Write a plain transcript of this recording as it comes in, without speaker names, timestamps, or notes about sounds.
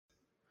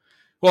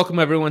Welcome,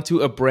 everyone, to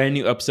a brand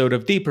new episode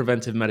of the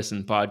Preventive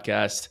Medicine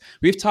Podcast.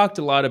 We've talked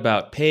a lot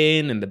about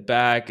pain and the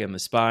back and the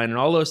spine and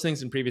all those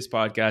things in previous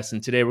podcasts,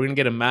 and today we're going to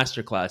get a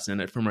masterclass in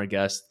it from our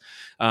guest.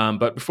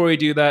 But before we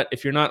do that,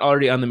 if you're not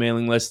already on the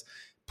mailing list,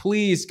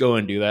 please go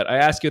and do that. I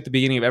ask you at the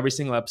beginning of every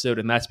single episode,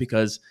 and that's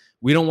because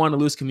we don't want to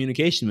lose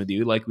communication with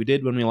you like we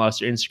did when we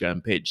lost our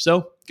Instagram page.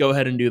 So go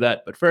ahead and do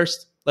that. But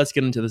first, let's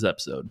get into this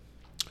episode.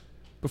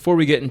 Before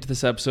we get into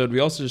this episode, we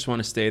also just want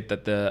to state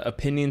that the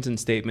opinions and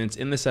statements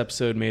in this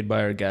episode made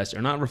by our guest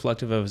are not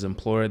reflective of his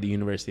employer, the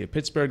University of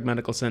Pittsburgh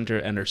Medical Center,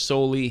 and are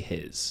solely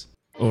his.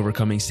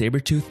 Overcoming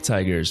saber-toothed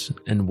tigers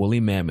and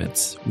woolly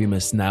mammoths, we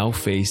must now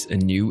face a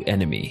new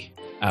enemy,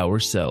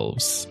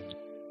 ourselves.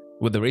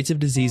 With the rates of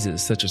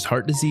diseases such as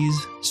heart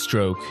disease,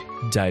 stroke,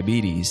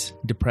 diabetes,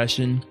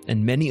 depression,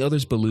 and many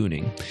others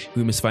ballooning,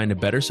 we must find a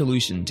better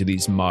solution to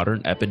these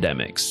modern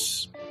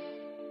epidemics.Welcome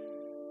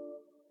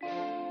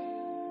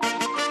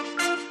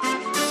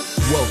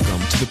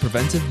to the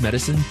Preventive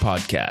Medicine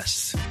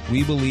Podcast.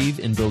 We believe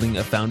in building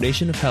a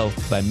foundation of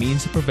health by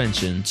means of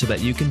prevention so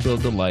that you can build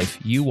the life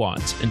you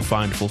want and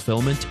find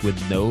fulfillment with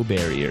no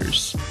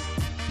barriers.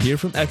 Hear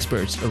from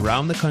experts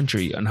around the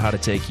country on how to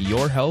take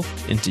your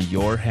health into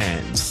your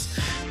hands.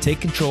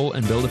 Take control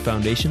and build a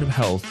foundation of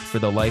health for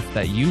the life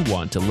that you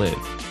want to live.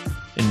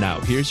 And now,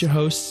 here's your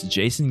hosts,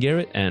 Jason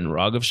Garrett and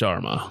Raghav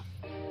Sharma.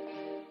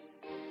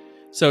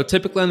 So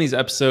typically on these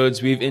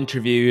episodes, we've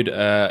interviewed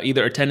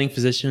either attending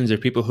physicians or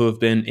people who have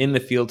been in the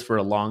field for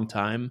a long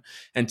time.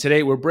 And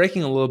today we're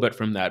breaking a little bit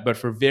from that, but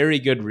for very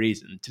good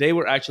reason. Today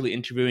we're actually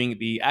interviewing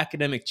the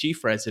academic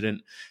chief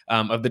resident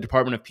of the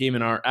Department of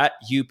PM&R at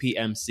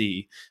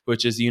UPMC,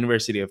 which is the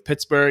University of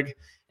Pittsburgh.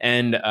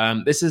 And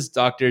this is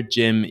Dr.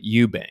 Jim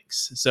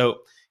Eubanks.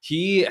 So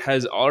he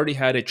has already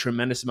had a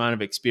tremendous amount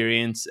of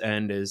experience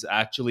and is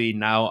actually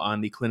now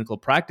on the Clinical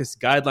Practice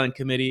Guideline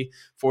Committee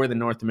for the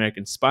North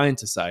American Spine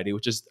Society,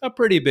 which is a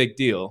pretty big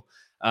deal.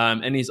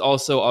 And he's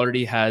also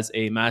already has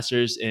a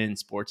master's in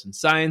sports and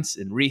science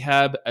in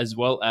rehab, as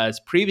well as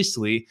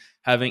previously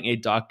having a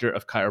doctor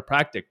of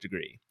chiropractic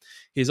degree.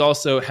 He's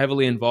also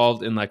heavily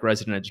involved in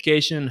resident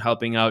education,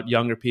 helping out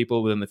younger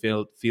people within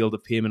the field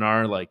of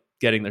PM&R,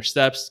 getting their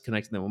steps,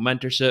 connecting them with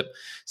mentorship.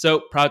 So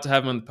proud to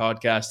have him on the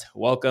podcast.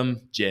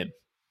 Welcome, Jim.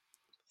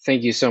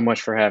 Thank you so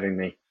much for having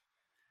me.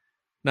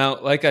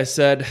 Now, like I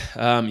said,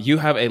 you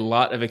have a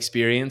lot of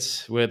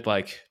experience with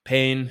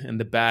pain and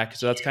the back.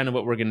 So that's kind of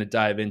what we're going to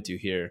dive into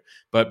here.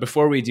 But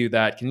before we do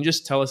that, can you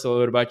just tell us a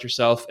little bit about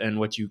yourself and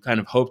what you kind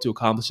of hope to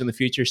accomplish in the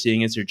future,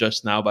 seeing as you're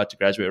just now about to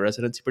graduate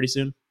residency pretty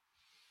soon?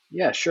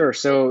 Yeah, sure.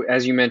 So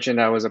as you mentioned,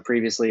 I was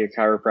previously a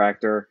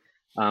chiropractor.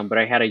 But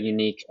I had a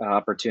unique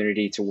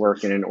opportunity to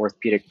work in an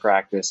orthopedic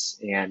practice,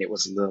 and it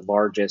was the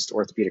largest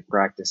orthopedic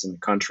practice in the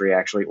country,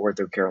 actually,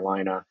 Ortho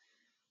Carolina.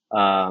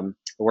 I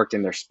worked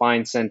in their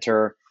spine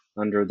center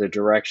under the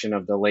direction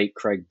of the late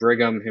Craig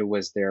Brigham, who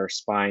was their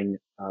spine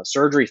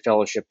surgery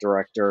fellowship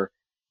director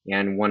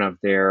and one of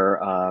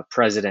their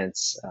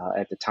presidents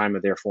at the time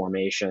of their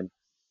formation.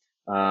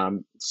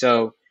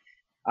 So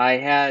I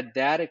had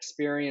that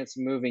experience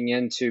moving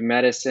into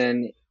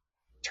medicine.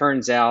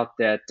 Turns out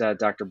that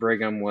Dr.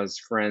 Brigham was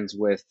friends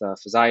with a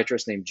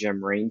physiatrist named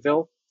Jim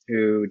Rainville,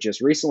 who just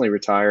recently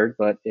retired,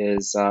 but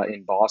is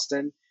in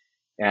Boston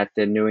at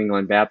the New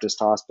England Baptist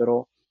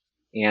Hospital.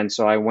 And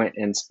so I went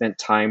and spent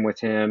time with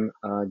him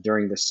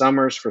during the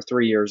summers for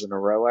 3 years in a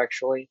row,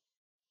 actually.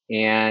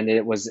 And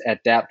it was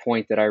at that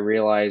point that I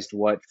realized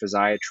what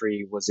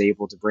physiatry was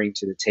able to bring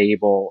to the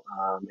table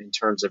in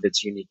terms of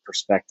its unique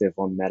perspective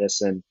on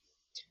medicine,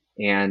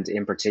 and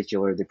in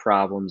particular, the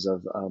problems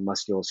of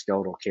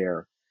musculoskeletal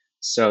care.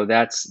 So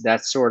that's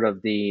sort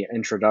of the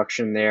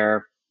introduction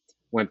there.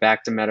 Went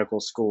back to medical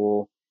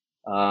school,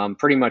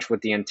 pretty much with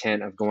the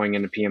intent of going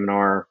into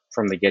PM&R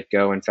from the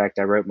get-go. In fact,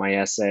 I wrote my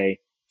essay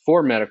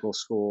for medical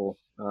school,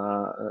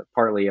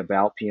 partly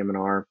about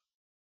PM&R,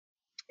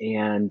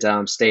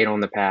 and stayed on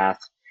the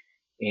path.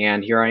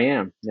 And here I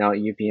am now at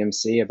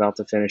UPMC, about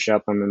to finish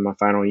up. I'm in my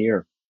final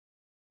year.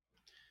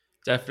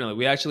 Definitely.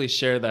 We actually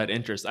share that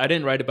interest. I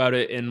didn't write about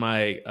it in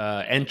my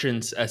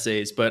entrance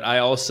essays, but I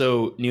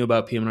also knew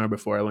about PM&R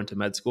before I went to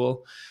med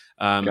school.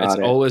 It's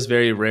always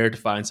very rare to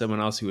find someone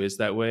else who is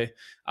that way.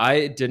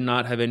 I did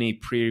not have any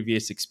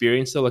previous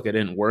experience, though. I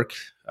didn't work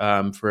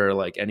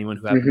for anyone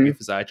who happened to be a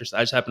physiatrist.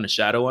 I just happened to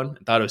shadow one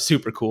and thought it was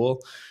super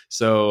cool.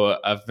 So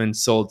I've been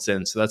sold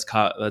since. So that's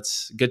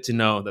good to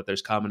know that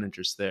there's common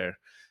interest there.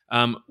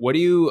 What do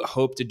you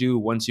hope to do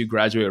once you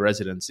graduate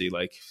residency?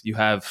 You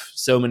have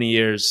so many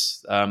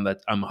years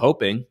that I'm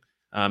hoping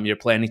you're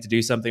planning to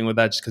do something with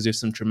that, just because you have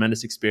some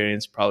tremendous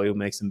experience, probably will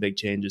make some big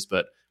changes.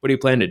 But what do you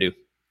plan to do?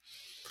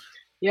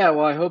 Yeah,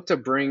 well, I hope to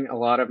bring a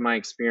lot of my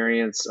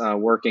experience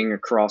working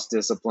across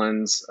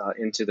disciplines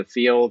into the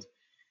field.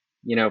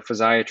 You know,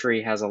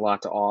 physiatry has a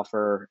lot to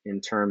offer in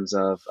terms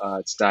of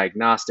its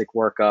diagnostic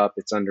workup,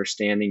 its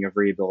understanding of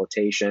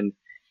rehabilitation,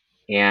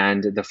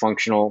 and the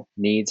functional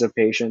needs of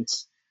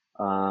patients,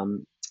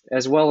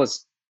 as well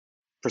as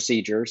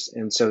procedures.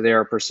 And so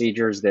there are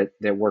procedures that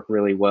work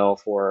really well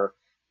for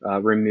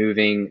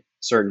removing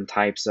certain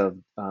types of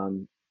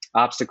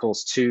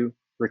obstacles to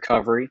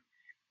recovery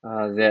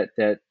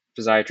that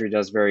physiatry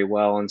does very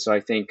well. And so I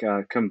think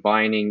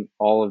combining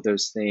all of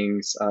those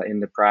things in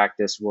the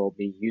practice will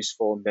be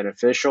useful and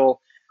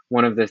beneficial.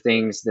 One of the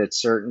things that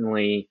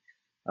certainly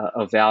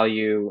of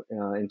value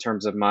in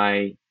terms of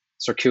my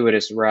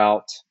circuitous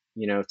route,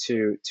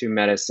 to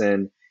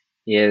medicine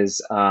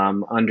is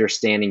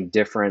understanding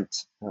different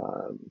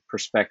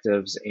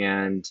perspectives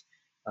and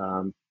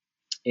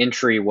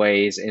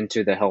entryways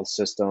into the health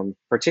system,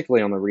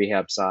 particularly on the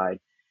rehab side.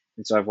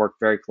 And so I've worked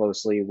very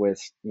closely with,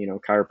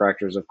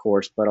 chiropractors, of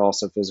course, but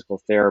also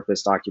physical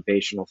therapists,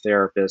 occupational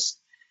therapists,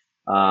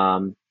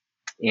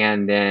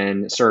 and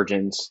then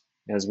surgeons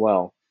as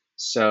well.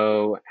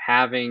 So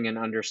having an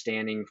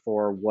understanding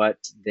for what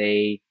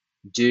they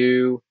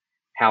do,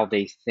 how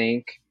they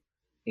think,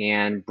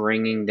 and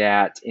bringing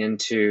that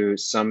into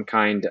some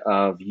kind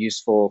of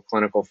useful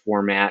clinical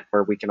format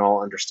where we can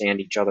all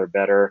understand each other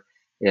better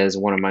is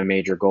one of my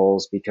major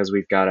goals, because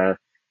we've got a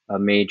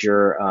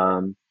major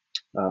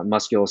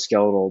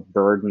musculoskeletal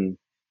burden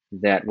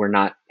that we're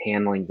not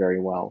handling very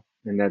well.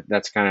 And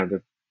that's kind of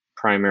the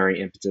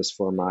primary impetus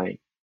for my,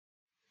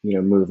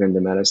 move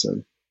into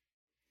medicine.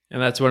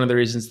 And that's one of the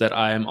reasons that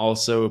I am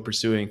also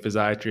pursuing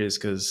physiatry, is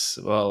because,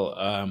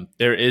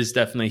 there is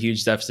definitely a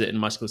huge deficit in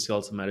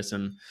musculoskeletal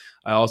medicine.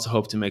 I also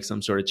hope to make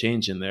some sort of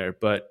change in there.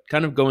 But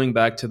kind of going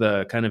back to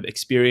the kind of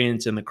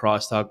experience and the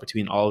crosstalk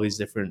between all these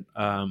different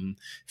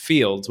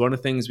fields, one of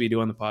the things we do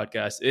on the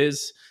podcast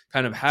is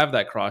kind of have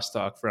that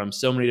crosstalk from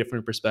so many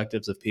different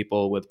perspectives of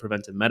people with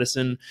preventive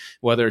medicine,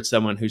 whether it's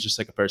someone who's just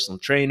like a personal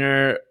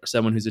trainer, or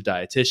someone who's a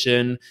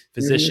dietitian,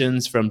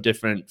 physicians from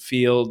different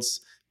fields.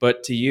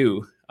 But to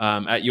you,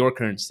 at your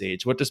current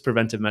stage, what does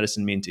preventive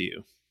medicine mean to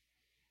you?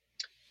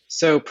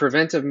 So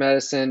preventive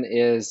medicine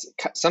is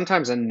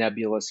sometimes a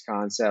nebulous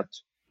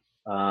concept.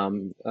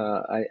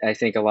 I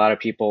think a lot of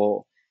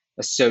people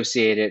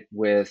associate it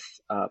with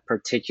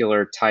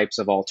particular types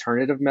of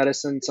alternative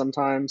medicine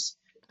sometimes,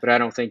 but I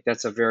don't think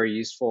that's a very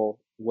useful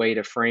way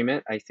to frame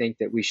it. I think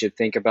that we should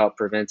think about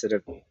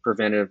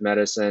preventive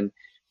medicine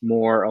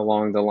more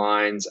along the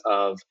lines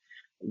of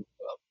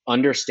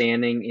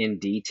understanding in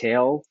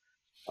detail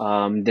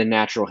the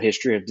natural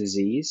history of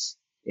disease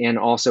and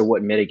also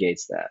what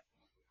mitigates that,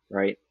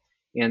 right?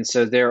 And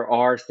so there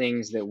are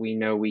things that we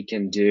know we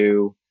can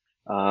do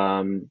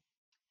as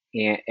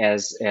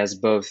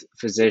both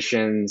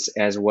physicians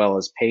as well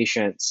as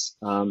patients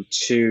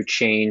to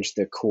change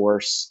the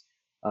course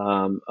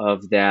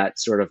of that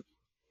sort of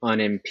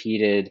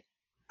unimpeded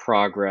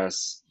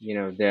progress,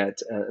 that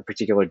a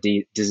particular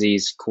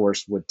disease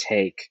course would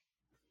take,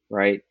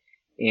 right?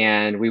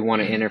 And we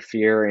want to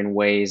interfere in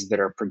ways that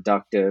are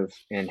productive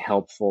and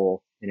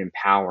helpful and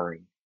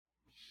empowering.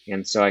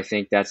 And so I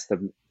think that's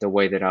the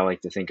way that I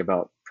like to think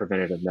about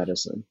preventative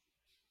medicine.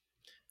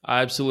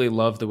 I absolutely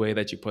love the way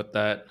that you put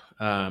that.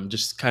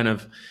 Just kind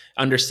of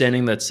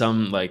understanding that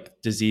some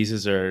like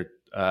diseases are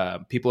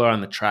people are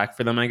on the track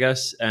for them, I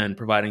guess, and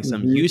providing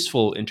some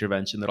useful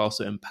intervention that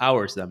also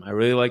empowers them. I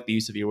really like the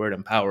use of your word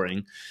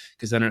empowering,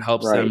 because then it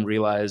helps them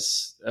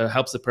realize,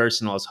 helps the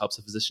person, also helps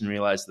the physician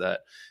realize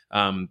that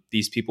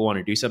these people want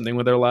to do something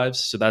with their lives.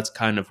 So that's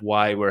kind of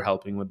why we're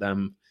helping with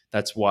them.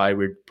 That's why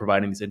we're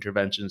providing these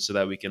interventions, so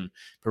that we can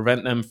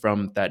prevent them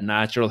from that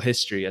natural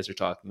history, as you're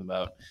talking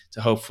about, to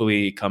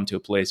hopefully come to a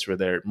place where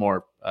they're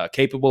more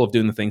capable of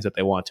doing the things that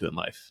they want to in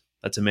life.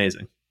 That's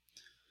amazing.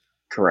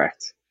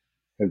 Correct.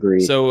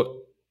 Agreed.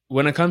 So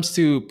when it comes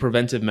to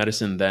preventive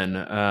medicine, then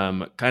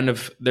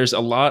there's a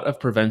lot of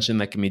prevention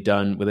that can be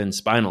done within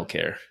spinal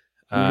care,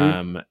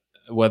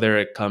 whether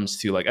it comes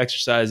to like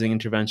exercising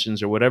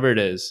interventions or whatever it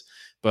is.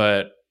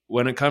 But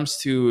when it comes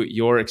to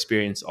your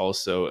experience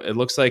also, it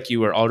looks like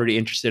you were already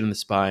interested in the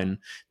spine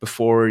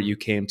before you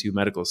came to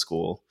medical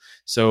school.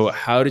 So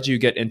how did you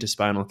get into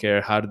spinal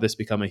care? How did this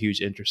become a huge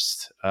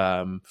interest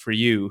for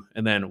you?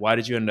 And then why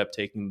did you end up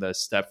taking the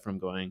step from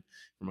going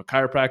from a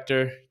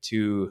chiropractor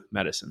to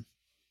medicine?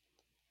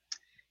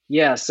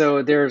 Yeah,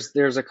 so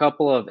there's a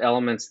couple of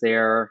elements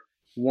there.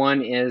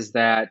 One is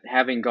that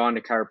having gone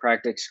to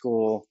chiropractic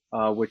school,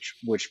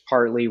 which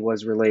partly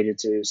was related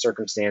to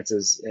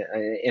circumstances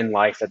in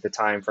life at the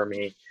time for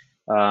me,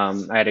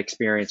 I had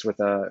experience with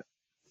a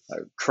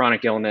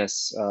chronic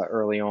illness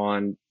early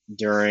on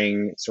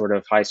during sort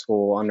of high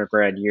school,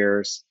 undergrad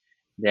years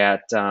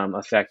that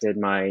affected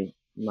my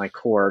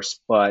course,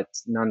 but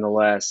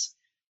nonetheless,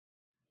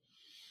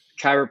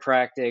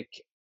 chiropractic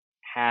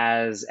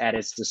has at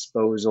its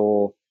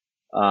disposal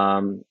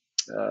um,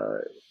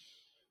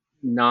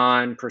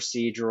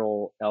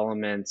 non-procedural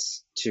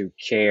elements to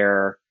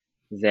care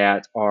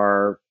that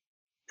are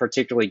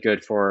particularly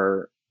good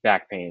for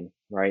back pain,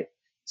 right?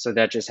 So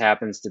that just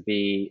happens to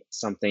be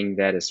something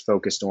that is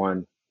focused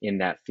on in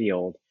that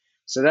field.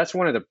 So that's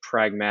one of the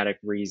pragmatic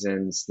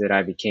reasons that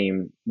I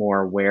became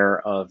more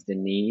aware of the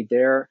need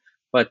there.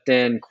 But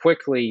then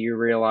quickly you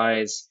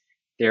realize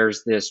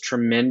there's this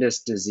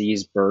tremendous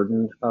disease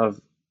burden of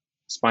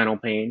spinal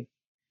pain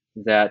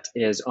that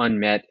is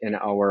unmet in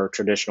our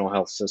traditional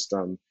health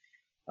system.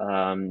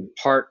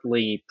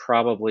 partly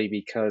probably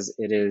because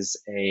it is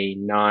a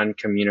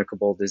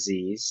non-communicable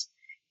disease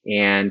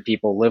and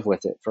people live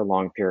with it for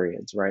long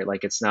periods, right?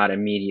 Like it's not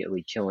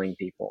immediately killing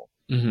people.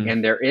 Hmm.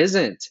 And there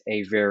isn't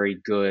a very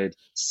good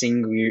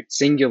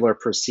singular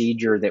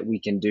procedure that we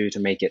can do to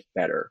make it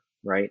better,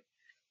 right?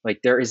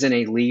 Like there isn't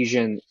a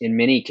lesion in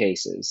many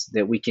cases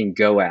that we can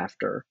go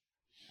after.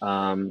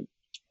 Um,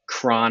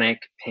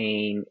 Chronic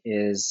pain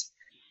is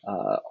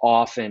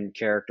often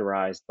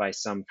characterized by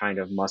some kind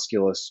of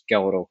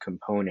musculoskeletal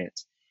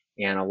component,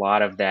 and a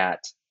lot of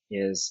that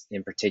is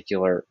in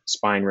particular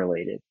spine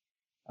related.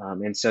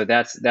 And so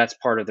that's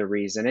part of the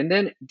reason. And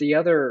then the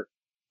other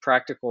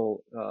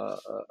practical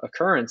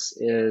occurrence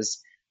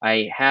is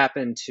I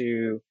happen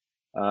to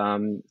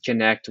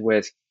connect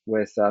with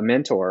a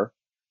mentor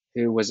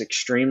who was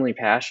extremely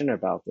passionate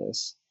about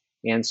this.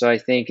 And so I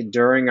think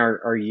during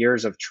our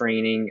years of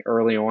training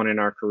early on in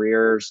our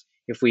careers,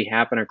 if we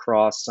happen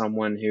across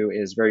someone who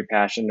is very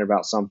passionate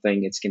about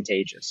something, it's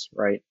contagious,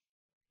 right?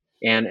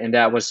 And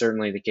that was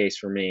certainly the case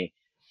for me.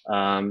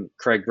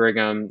 Craig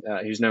Brigham,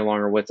 who's no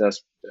longer with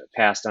us,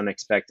 passed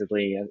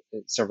unexpectedly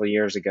several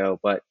years ago,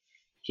 but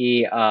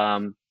he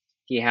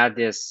he had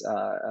this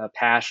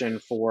passion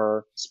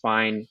for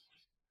spine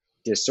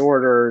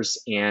disorders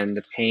and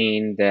the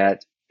pain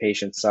that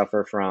patients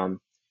suffer from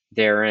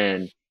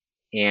therein,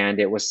 and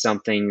it was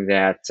something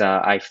that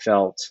I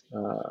felt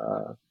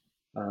a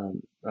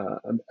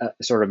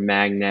sort of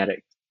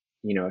magnetic,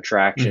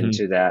 attraction Hmm.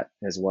 to that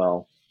as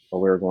well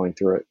while we were going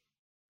through it.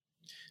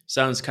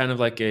 Sounds kind of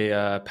like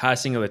a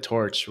passing of the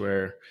torch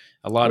where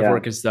a lot of Yeah.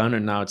 work is done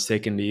and now it's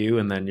taken to you,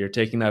 and then you're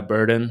taking that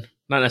burden,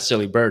 not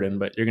necessarily burden,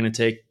 but you're going to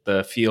take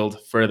the field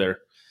further.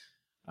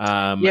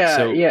 Yeah,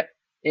 So yeah.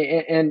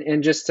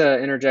 And just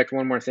to interject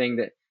one more thing,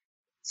 that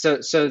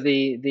so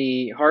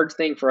the hard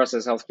thing for us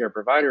as healthcare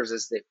providers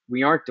is that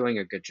we aren't doing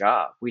a good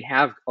job. We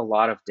have a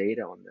lot of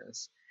data on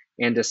this.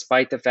 And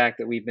despite the fact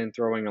that we've been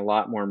throwing a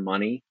lot more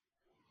money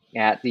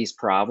at these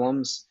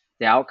problems,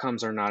 the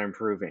outcomes are not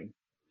improving.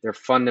 They're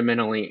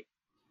fundamentally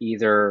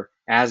either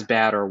as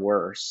bad or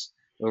worse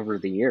over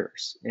the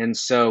years. And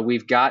so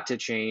we've got to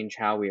change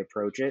how we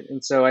approach it.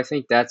 And so I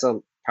think that's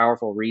a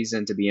powerful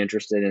reason to be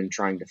interested in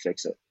trying to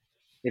fix it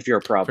if you're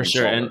a for problem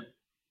sure. And solver.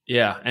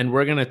 yeah, and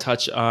we're going to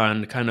touch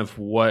on kind of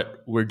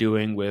what we're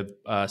doing with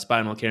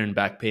spinal care and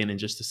back pain in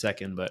just a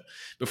second. But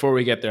before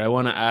we get there, I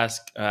want to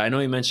ask, I know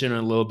you mentioned it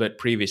a little bit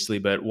previously,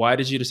 but why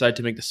did you decide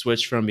to make the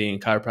switch from being a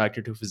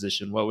chiropractor to a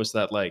physician? What was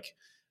that like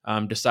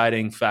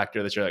deciding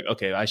factor that you're like,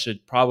 okay, I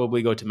should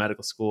probably go to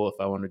medical school if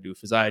I want to do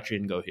physiatry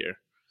and go here?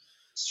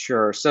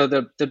 Sure. So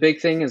the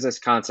big thing is this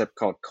concept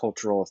called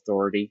cultural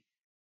authority,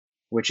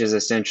 which is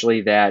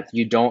essentially that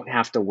you don't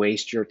have to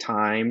waste your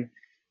time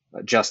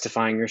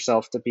justifying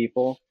yourself to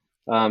people.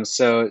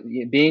 So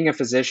being a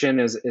physician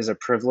is a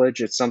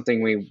privilege. It's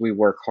something we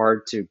work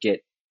hard to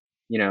get,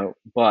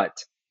 but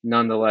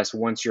nonetheless,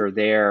 once you're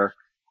there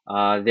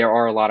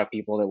are a lot of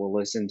people that will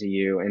listen to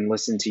you and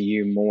listen to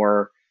you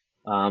more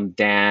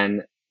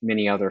than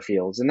many other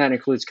fields, and that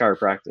includes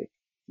chiropractic.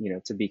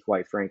 To be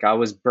quite frank, I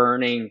was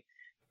burning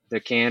the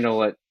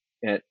candle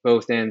at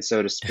both ends,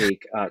 so to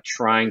speak,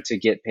 trying to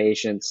get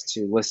patients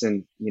to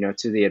listen,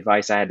 to the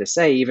advice I had to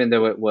say, even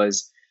though it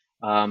was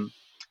um,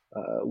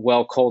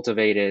 well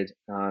cultivated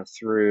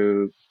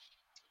through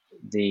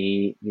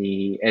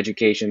the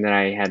education that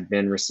I had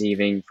been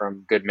receiving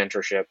from good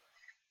mentorship.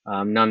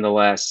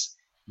 Nonetheless,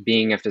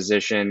 being a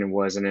physician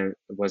was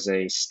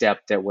a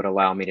step that would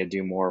allow me to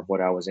do more of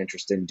what I was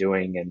interested in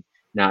doing and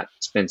not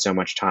spend so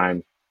much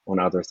time on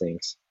other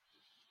things.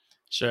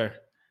 Sure.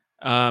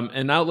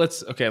 And now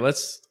let's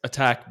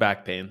attack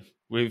back pain.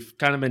 We've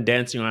kind of been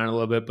dancing around a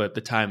little bit, but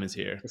the time is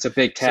here. It's a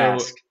big So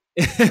task.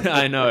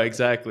 I know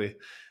exactly.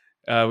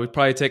 We'd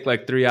probably take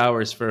like 3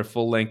 hours for a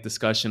full length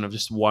discussion of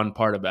just one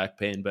part of back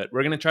pain, but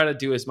we're going to try to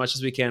do as much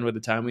as we can with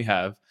the time we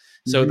have.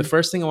 So, the Mm-hmm.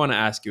 first thing I want to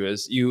ask you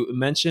is you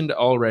mentioned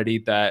already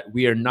that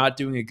we are not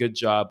doing a good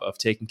job of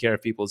taking care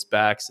of people's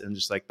backs and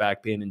just like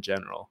back pain in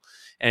general.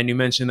 And you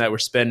mentioned that we're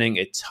spending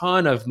a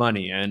ton of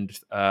money and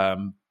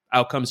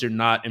outcomes are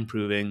not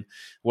improving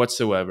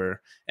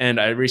whatsoever. And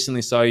I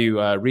recently saw you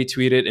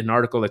retweeted an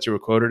article that you were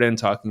quoted in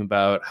talking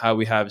about how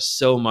we have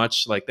so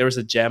much, like there was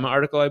a JAMA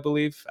article, I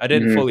believe. I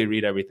didn't Mm-hmm. fully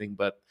read everything,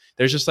 but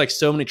there's just like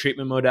so many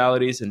treatment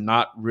modalities and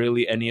not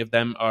really any of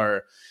them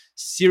are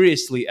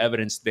seriously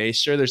evidence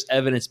based. Sure, there's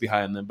evidence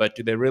behind them, but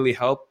do they really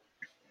help?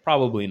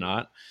 Probably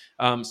not.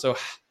 So,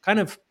 kind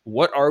of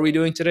what are we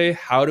doing today?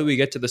 How do we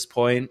get to this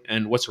point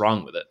and what's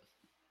wrong with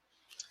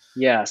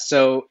Yeah,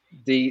 so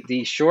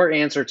the short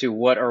answer to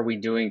what are we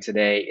doing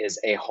today is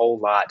a whole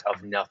lot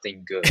of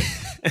nothing good,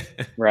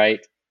 it?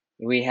 right?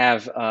 We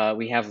have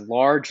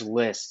large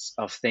lists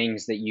of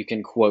things that you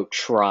can quote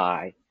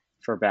try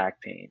for back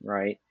pain,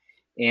 right?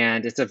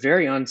 And it's a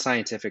very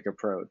unscientific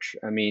approach.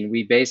 I mean,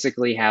 we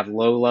basically have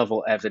low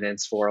level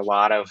evidence for a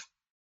lot of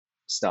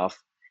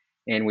stuff,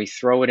 and we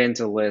throw it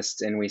into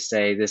lists and we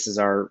say this is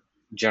our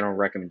general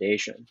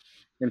recommendation.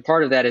 And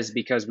part of that is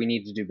because we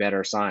need to do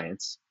better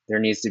science. There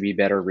needs to be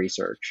better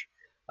research.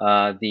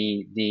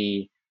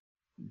 The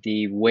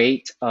the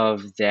weight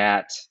of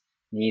that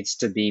needs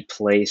to be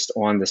placed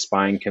on the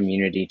spine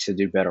community to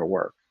do better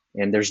work.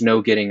 And there's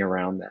no getting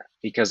around that,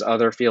 because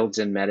other fields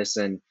in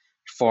medicine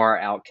far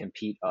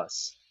outcompete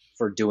us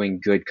for doing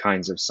good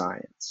kinds of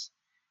science.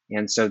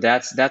 And so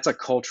that's a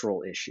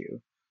cultural issue.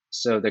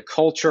 So the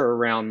culture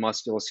around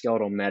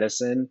musculoskeletal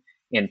medicine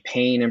and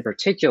pain in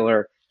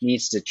particular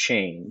needs to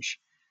change,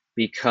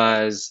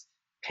 because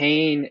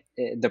pain,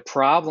 the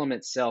problem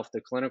itself,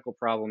 the clinical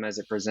problem as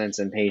it presents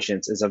in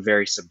patients, is a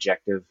very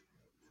subjective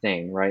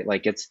thing, right?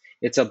 Like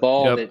it's a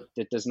ball Yep.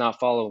 that does not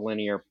follow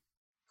linear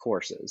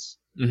courses,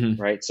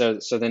 Mm-hmm. right? So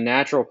the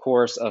natural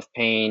course of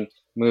pain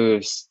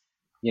moves,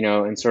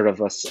 in sort of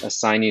a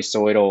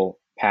sinusoidal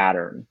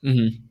pattern.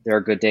 Mm-hmm. There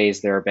are good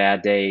days, there are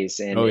bad days,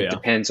 and Oh it yeah.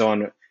 depends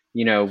on,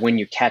 when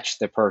you catch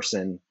the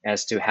person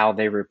as to how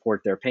they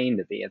report their pain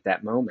to be at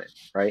that moment,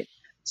 right?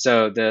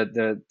 So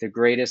the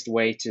greatest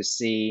way to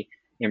see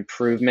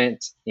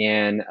improvement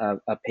in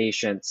a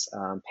patient's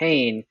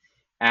pain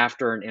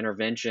after an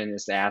intervention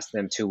is to ask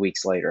them 2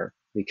 weeks later,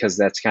 because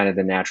that's kind of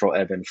the natural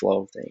ebb and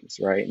flow of things,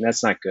 right? And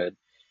that's not good.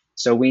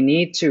 So we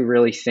need to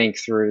really think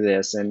through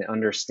this and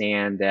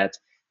understand that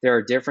there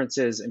are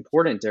differences,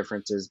 important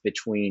differences,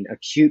 between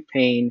acute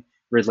pain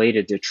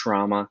related to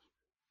trauma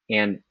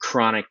and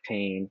chronic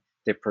pain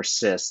that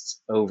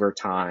persists over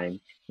time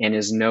and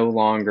is no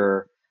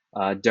longer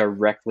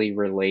directly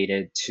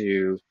related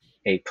to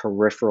a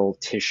peripheral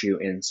tissue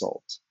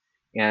insult.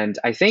 And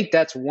I think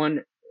that's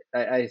one.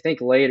 I think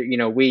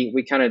later,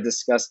 we kind of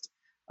discussed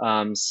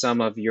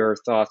some of your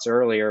thoughts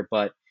earlier,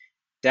 but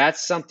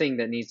that's something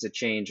that needs to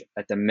change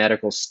at the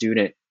medical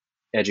student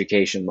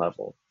education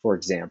level. For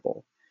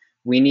example,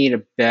 we need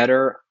a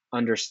better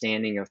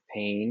understanding of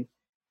pain,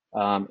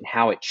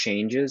 how it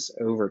changes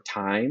over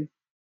time,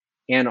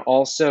 and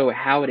also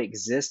how it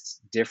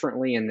exists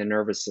differently in the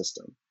nervous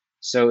system.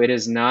 So it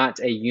is not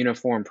a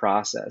uniform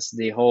process.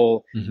 The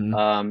whole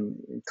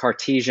Mm-hmm.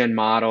 Cartesian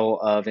model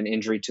of an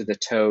injury to the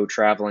toe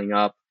traveling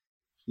up,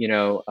 you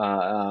know, uh,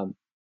 um,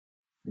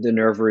 the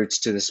nerve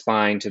roots to the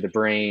spine, to the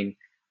brain,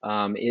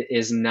 it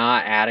is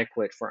not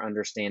adequate for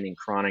understanding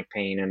chronic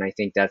pain. And I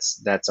think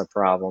that's a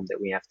problem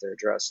that we have to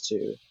address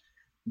too.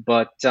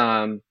 But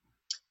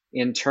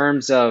in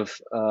terms of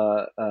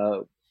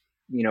what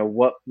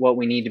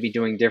we need to be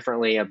doing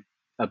differently,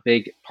 a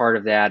big part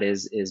of that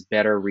is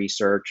better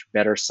research,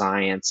 better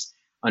science,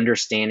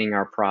 understanding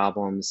our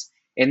problems,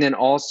 and then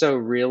also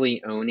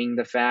really owning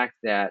the fact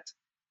that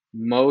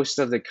most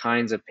of the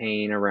kinds of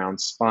pain around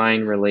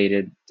spine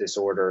related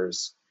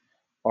disorders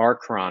are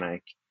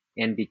chronic,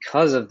 and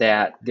because of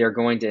that they're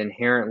going to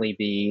inherently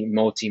be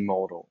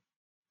multimodal,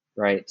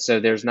 right?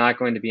 So there's not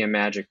going to be a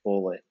magic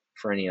bullet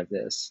for any of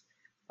this.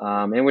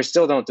 And we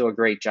still don't do a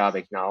great job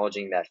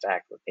acknowledging that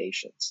fact with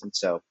patients. And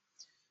so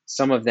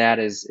some of that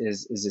is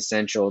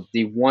essential.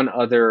 The one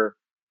other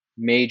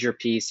major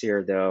piece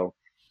here, though,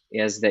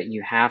 is that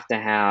you have to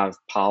have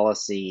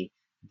policy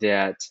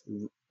that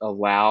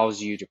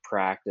allows you to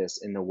practice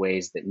in the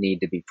ways that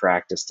need to be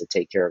practiced to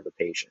take care of the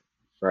patient,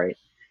 right?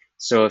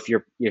 So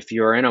if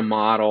you're in a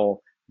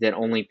model that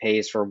only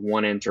pays for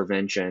one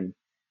intervention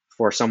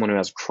for someone who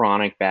has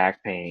chronic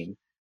back pain,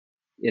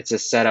 it's a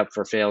setup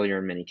for failure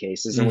in many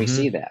cases, and we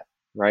see Mm-hmm. that,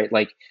 right?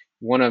 Like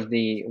one of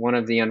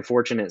the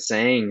unfortunate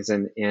sayings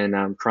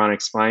in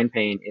chronic spine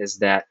pain is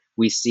that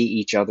we see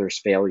each other's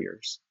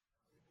failures,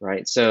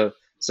 right? So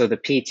the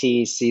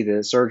PTs see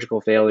the surgical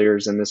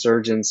failures, and the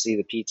surgeons see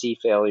the PT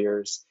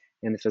failures,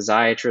 and the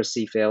physiatrists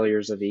see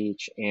failures of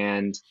each,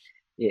 and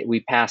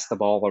we pass the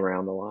ball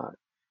around a lot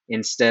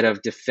instead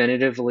of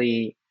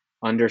definitively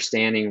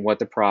understanding what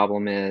the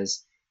problem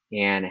is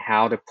and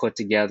how to put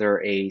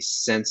together a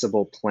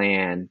sensible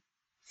plan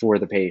for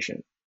the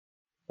patient.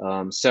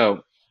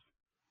 So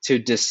to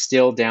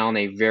distill down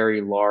a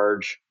very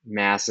large,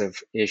 massive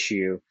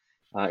issue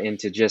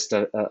into just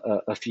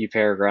a few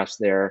paragraphs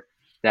there,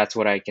 that's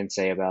what I can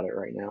say about it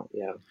right now.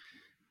 Yeah.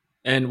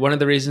 And one of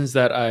the reasons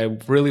that I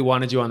really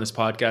wanted you on this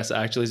podcast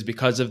actually is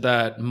because of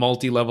that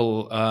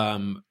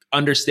multi-level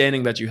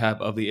understanding that you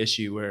have of the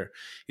issue, where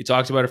you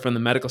talked about it from the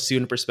medical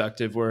student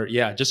perspective, where,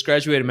 yeah, just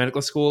graduated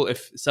medical school.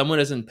 If someone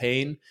is in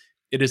pain,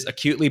 it is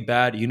acutely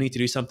bad. You need to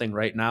do something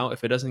right now.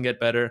 If it doesn't get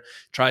better,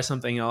 try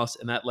something else.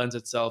 And that lends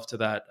itself to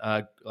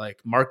that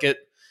market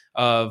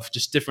of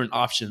just different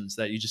options,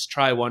 that you just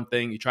try one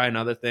thing, you try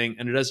another thing,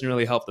 and it doesn't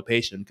really help the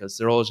patient because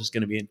they're all just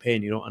going to be in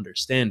pain. You don't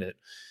understand it.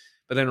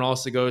 But then it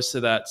also goes to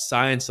that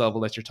science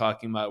level that you're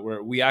talking about,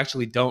 where we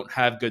actually don't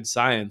have good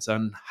science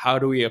on how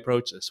do we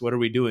approach this? What are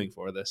we doing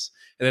for this?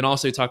 And then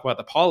also you talk about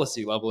the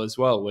policy level as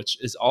well,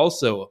 which is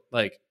also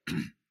like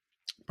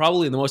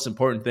probably the most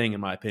important thing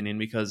in my opinion,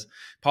 because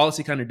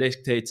policy kind of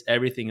dictates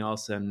everything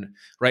else. And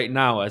right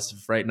now, I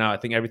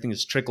think everything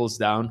just trickles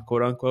down,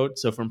 quote unquote.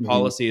 So from Mm-hmm.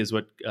 policy is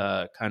what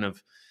kind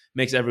of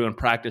makes everyone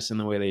practice in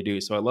the way they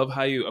do. So I love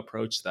how you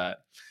approach that.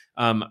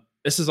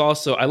 This is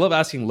also, I love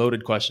asking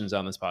loaded questions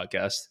on this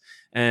podcast.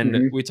 And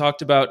Mm-hmm. we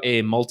talked about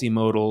a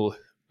multimodal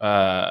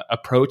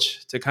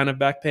approach to kind of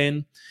back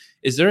pain.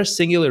 Is there a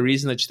singular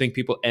reason that you think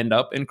people end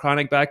up in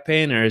chronic back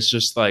pain, or it's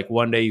just like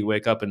one day you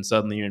wake up and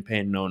suddenly you're in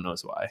pain, no one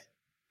knows why?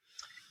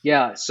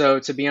 Yeah, so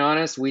to be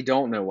honest, we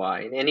don't know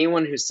why.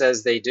 Anyone who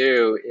says they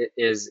do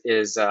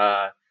is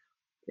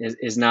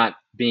not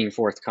being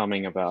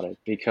forthcoming about it,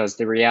 because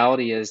the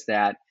reality is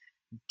that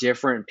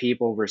different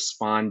people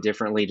respond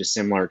differently to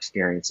similar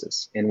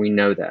experiences, and we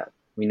know that.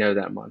 We know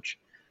that much.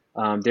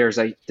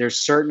 There's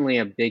certainly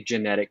a big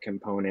genetic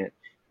component.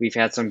 We've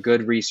had some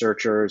good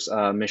researchers.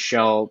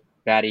 Michelle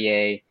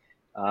Battier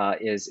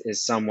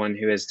is someone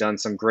who has done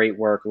some great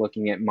work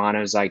looking at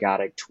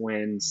monozygotic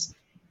twins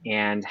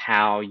and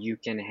how you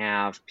can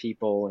have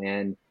people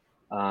in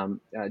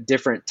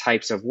different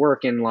types of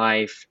work in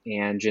life,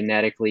 and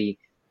genetically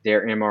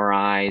their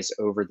MRIs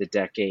over the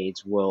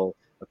decades will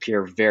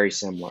appear very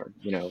similar.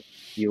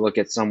 You look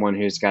at someone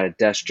who's got a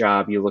desk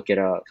job, you look at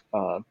a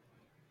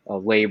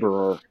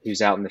laborer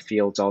who's out in the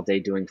fields all day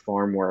doing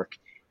farm work.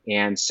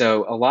 And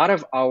so a lot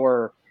of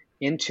our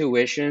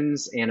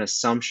intuitions and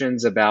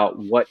assumptions about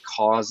what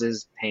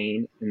causes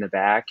pain in the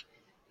back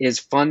is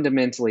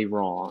fundamentally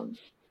wrong.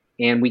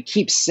 And we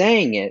keep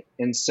saying it,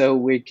 and so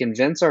we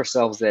convince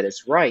ourselves that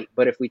it's right.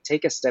 But if we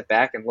take a step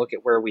back and look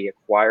at where we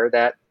acquire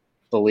that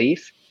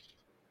belief,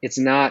 it's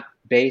not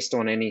based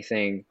on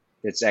anything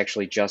that's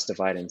actually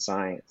justified in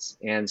science.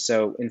 And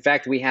so, in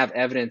fact, we have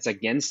evidence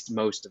against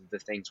most of the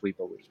things we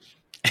believe.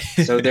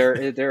 So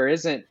there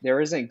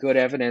isn't good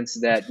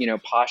evidence that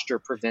posture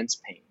prevents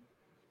pain.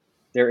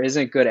 There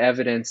isn't good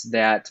evidence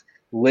that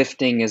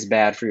lifting is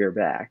bad for your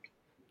back.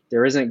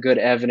 There isn't good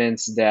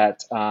evidence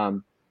that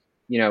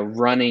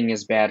running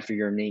is bad for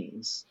your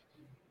knees.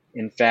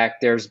 In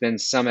fact, there's been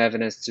some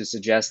evidence to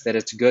suggest that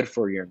it's good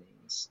for your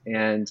knees.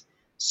 And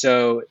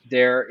so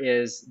there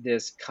is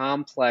this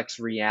complex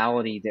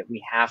reality that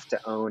we have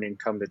to own and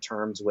come to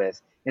terms with.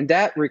 And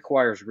that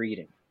requires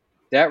reading.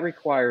 That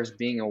requires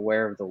being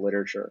aware of the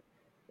literature.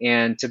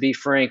 And to be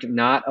frank,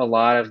 not a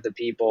lot of the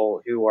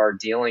people who are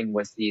dealing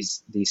with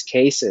these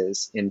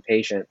cases in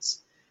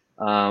patients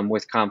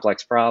with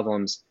complex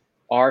problems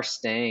are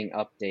staying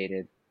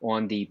updated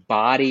on the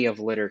body of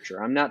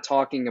literature. I'm not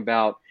talking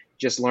about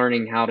just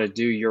learning how to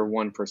do your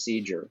one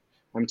procedure.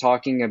 I'm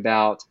talking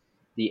about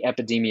the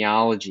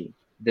epidemiology,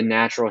 the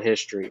natural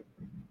history,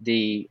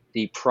 the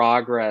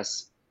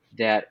progress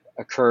that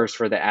occurs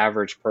for the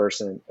average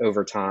person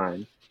over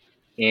time.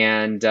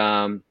 And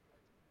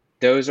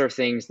those are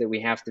things that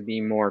we have to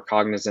be more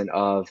cognizant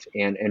of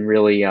and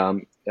really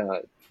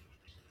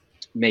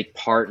make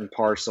part and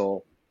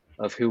parcel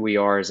of who we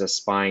are as a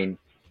spine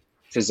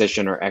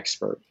physician or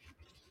expert.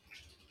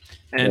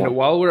 And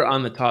while we're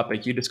on the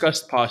topic, you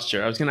discussed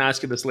posture. I was going to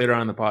ask you this later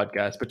on in the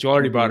podcast, but you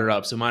already brought it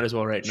up, so might as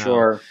well right now.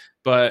 Sure.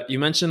 But you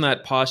mentioned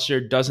that poor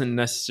posture doesn't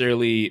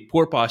necessarily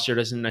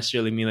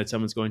mean that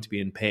someone's going to be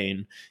in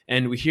pain.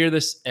 And we hear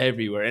this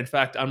everywhere. In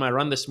fact, on my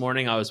run this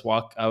morning, I was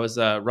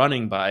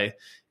running by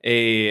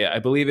I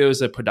believe it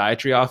was a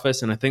podiatry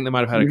office, and I think they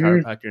might have had a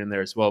chiropractor in there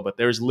as well. But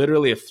there was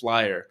literally a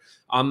flyer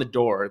on the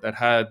door that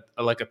had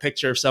a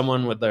picture of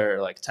someone with their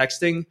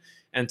texting,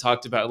 and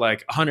talked about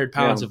 100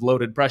 pounds of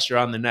loaded pressure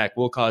on the neck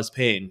will cause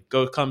pain.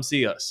 Come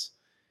see us.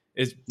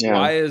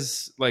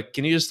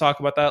 Can you just talk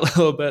about that a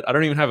little bit? I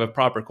don't even have a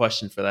proper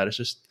question for that. It's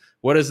just,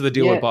 what is the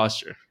deal with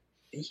posture?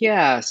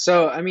 Yeah.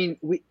 So, I mean,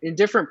 in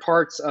different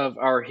parts of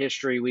our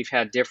history, we've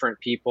had different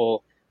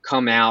people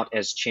come out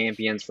as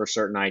champions for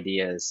certain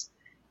ideas.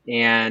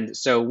 And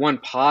so one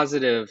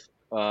positive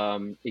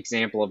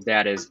example of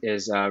that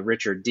is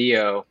Richard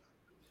Dio,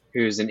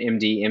 who's an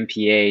MD,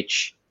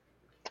 MPH,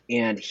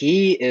 and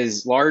he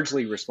is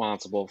largely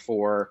responsible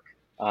for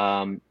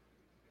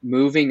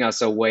moving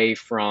us away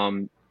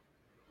from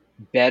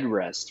bed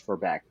rest for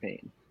back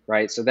pain,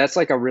 right? So that's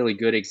a really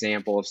good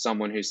example of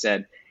someone who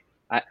said,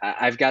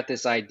 I've got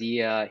this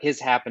idea. His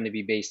happened to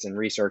be based in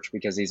research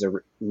because he's a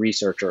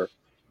researcher.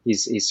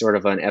 He's sort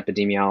of an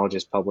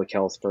epidemiologist, public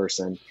health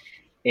person.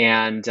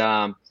 And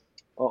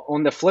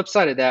on the flip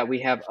side of that, we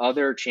have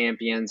other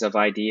champions of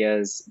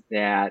ideas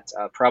that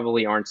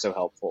probably aren't so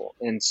helpful.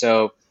 And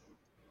so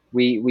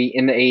we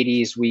in the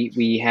 80s,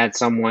 we had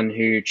someone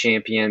who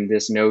championed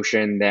this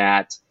notion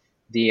that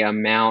the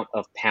amount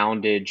of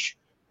poundage,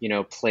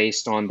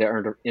 placed on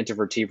the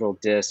intervertebral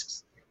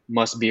discs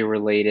must be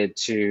related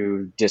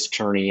to disc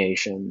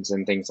herniations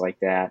and things like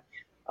that.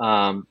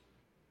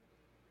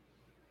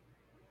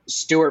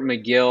 Stuart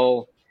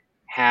McGill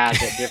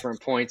has at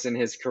different points in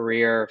his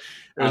career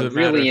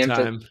really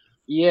into,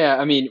 yeah,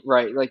 I mean,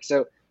 right.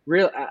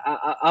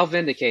 I'll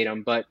vindicate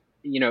him, but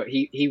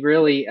he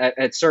really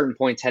at certain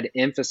points had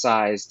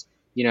emphasized,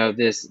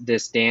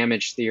 this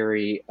damage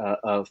theory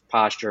of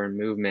posture and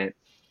movement,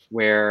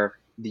 where,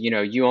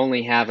 you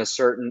only have a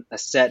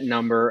set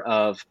number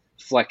of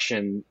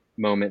flexion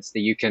moments that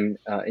you can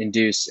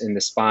induce in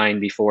the spine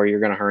before you're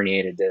going to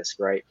herniate a disc,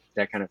 right?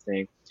 That kind of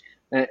thing.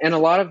 And a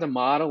lot of the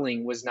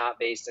modeling was not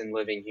based in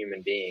living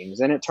human beings.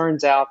 And it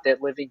turns out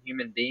that living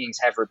human beings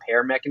have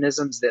repair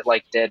mechanisms that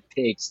dead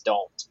pigs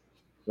don't,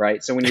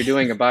 right? So when you're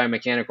doing a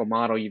biomechanical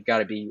model, you've got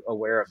to be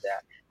aware of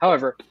that.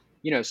 However,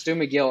 Stu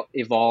McGill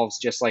evolves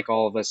just like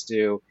all of us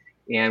do.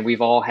 And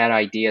we've all had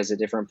ideas at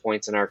different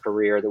points in our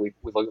career that we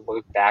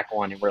look back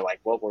on and we're like,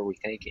 what were we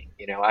thinking?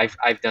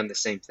 I've done the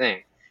same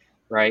thing,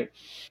 right?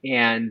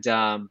 And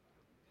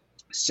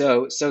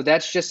so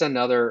that's just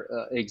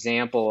another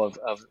example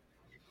of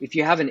if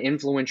you have an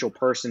influential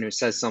person who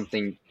says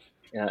something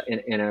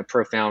in a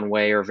profound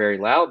way or very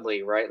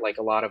loudly, right? Like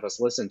a lot of us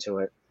listen to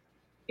it.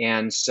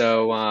 And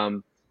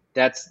so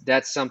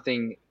that's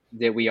something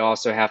that we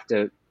also have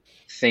to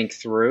think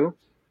through,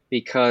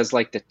 because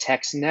like the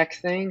text neck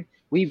thing,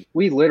 we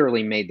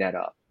literally made that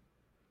up.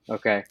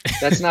 Okay.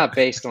 That's not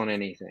based on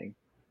anything,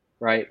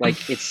 right?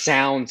 Like it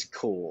sounds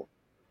cool.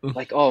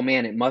 Like, oh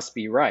man, it must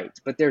be right.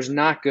 But there's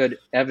not good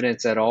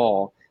evidence at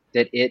all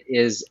that it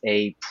is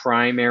a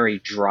primary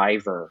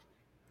driver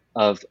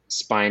of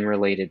spine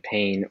related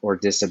pain or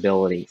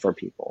disability for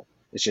people.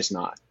 It's just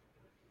not.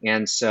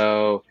 And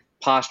so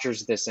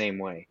posture's the same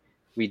way.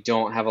 We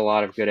don't have a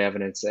lot of good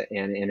evidence.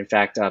 And in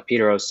fact,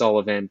 Peter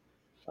O'Sullivan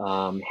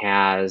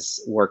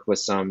has worked with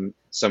some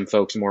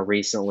folks more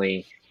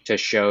recently to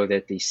show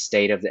that the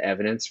state of the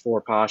evidence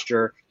for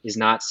posture is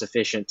not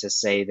sufficient to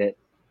say that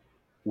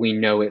we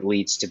know it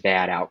leads to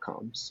bad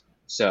outcomes.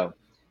 So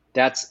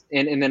that's,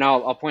 and then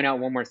I'll point out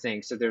one more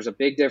thing. So there's a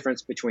big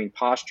difference between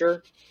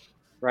posture,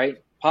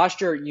 right?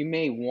 Posture, you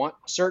may want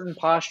certain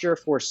posture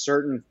for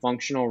certain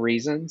functional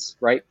reasons,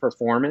 right?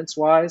 Performance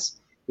wise,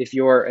 if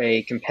you're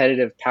a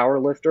competitive power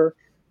lifter,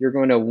 you're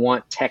going to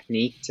want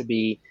technique to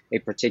be a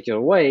particular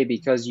way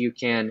because you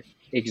can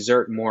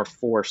exert more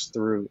force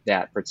through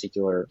that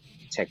particular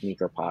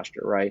technique or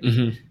posture, right?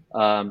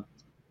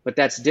 But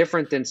that's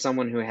different than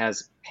someone who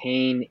has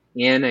pain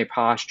in a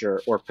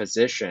posture or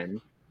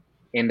position.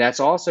 And that's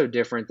also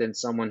different than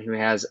someone who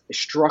has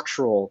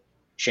structural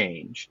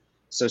change.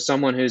 So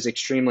someone who's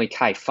extremely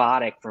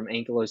kyphotic from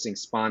ankylosing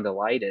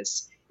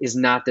spondylitis is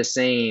not the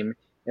same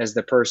as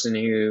the person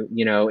who,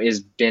 is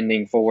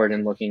bending forward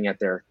and looking at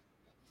their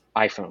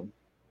iPhone,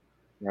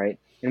 right?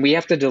 And we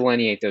have to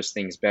delineate those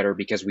things better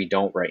because we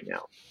don't right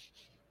now.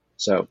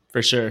 So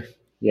for sure.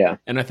 Yeah.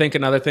 And I think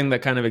another thing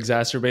that kind of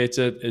exacerbates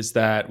it is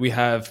that we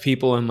have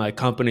people in like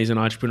companies and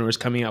entrepreneurs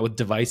coming out with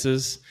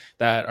devices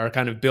that are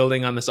kind of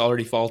building on this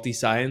already faulty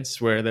science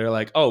where they're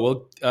like, oh,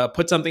 we'll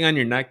put something on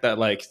your neck that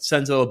like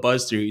sends a little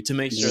buzz through you to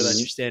make sure that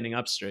you're standing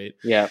up straight.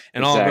 Yeah.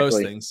 And all of those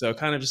things. So it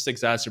kind of just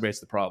exacerbates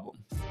the problem.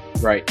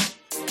 Right.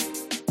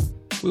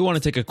 We want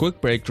to take a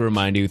quick break to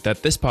remind you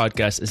that this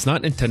podcast is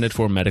not intended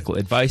for medical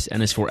advice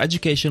and is for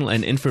educational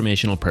and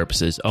informational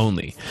purposes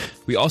only.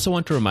 We also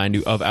want to remind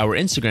you of our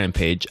Instagram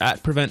page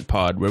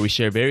 @PreventPod, where we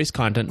share various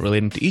content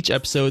relating to each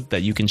episode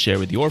that you can share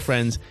with your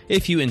friends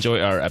if you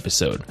enjoy our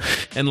episode.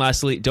 And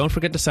lastly, don't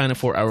forget to sign up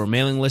for our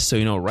mailing list so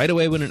you know right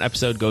away when an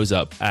episode goes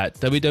up at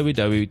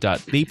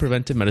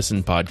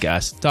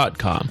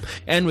www.thepreventivemedicinepodcast.com.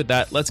 And with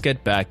that, let's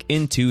get back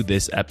into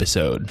this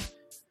episode.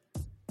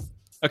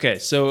 Okay,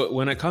 so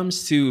when it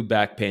comes to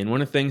back pain,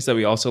 one of the things that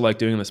we also like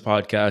doing in this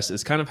podcast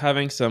is kind of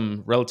having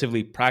some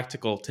relatively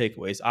practical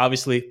takeaways.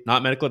 Obviously,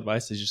 not medical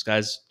advice, as you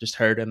guys just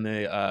heard in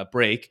the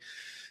break.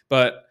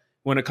 But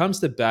when it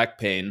comes to back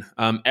pain,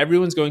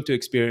 everyone's going to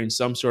experience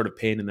some sort of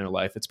pain in their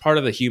life. It's part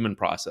of the human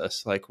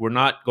process. Like, we're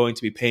not going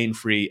to be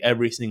pain-free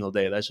every single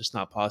day. That's just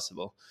not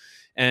possible.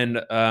 And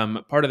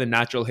part of the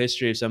natural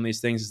history of some of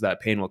these things is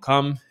that pain will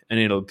come and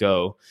it'll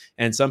go.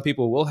 And some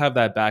people will have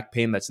that back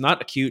pain that's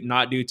not acute,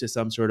 not due to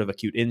some sort of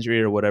acute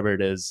injury or whatever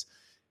it is.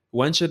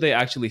 When should they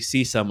actually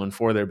see someone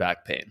for their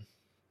back pain?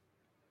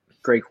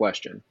 Great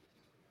question.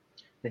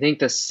 I think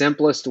the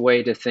simplest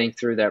way to think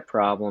through that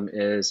problem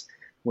is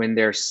when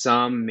there's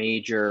some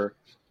major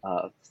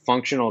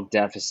functional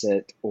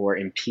deficit or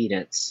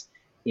impedance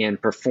in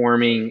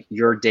performing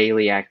your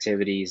daily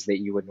activities that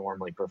you would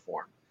normally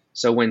perform.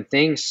 So when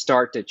things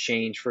start to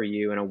change for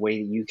you in a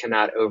way that you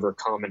cannot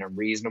overcome in a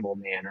reasonable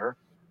manner,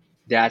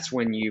 that's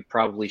when you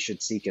probably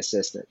should seek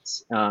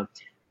assistance.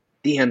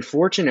 The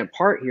unfortunate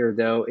part here,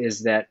 though,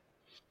 is that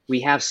we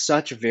have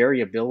such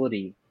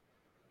variability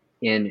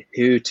in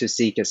who to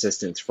seek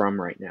assistance from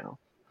right now.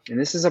 And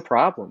this is a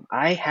problem.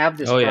 I have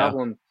this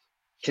problem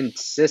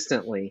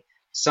consistently.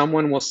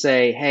 Someone will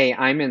say, hey,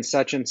 I'm in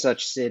such and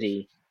such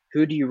city.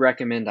 Who do you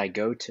recommend I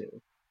go to?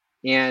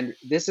 And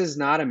this is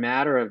not a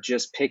matter of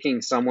just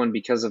picking someone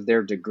because of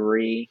their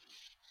degree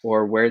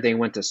or where they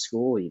went to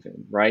school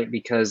even, right?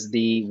 Because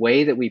the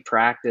way that we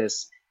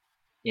practice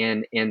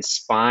in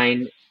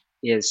spine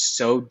is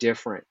so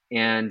different.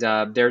 And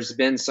there's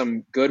been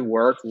some good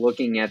work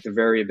looking at the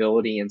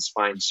variability in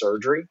spine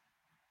surgery,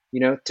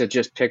 to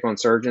just pick on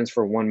surgeons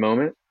for one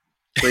moment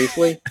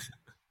briefly.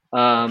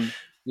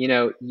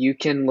 You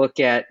can look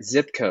at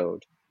zip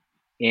code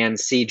and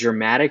see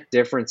dramatic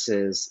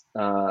differences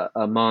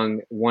among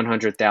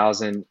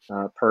 100,000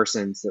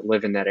 persons that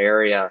live in that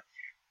area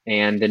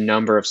and the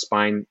number of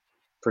spine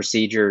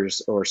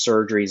procedures or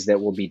surgeries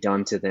that will be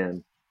done to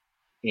them.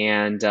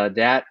 And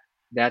that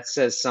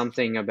says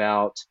something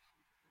about,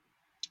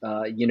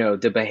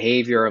 the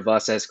behavior of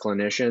us as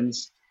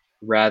clinicians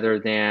rather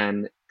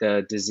than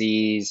the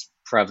disease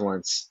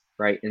prevalence,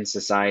 right, in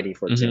society,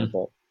 for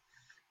example.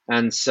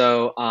 And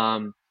so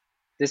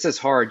this is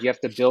hard. You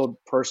have to build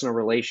personal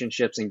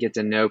relationships and get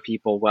to know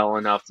people well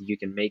enough that you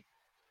can make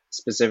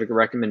specific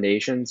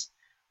recommendations.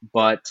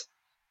 But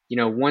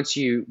once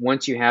you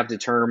have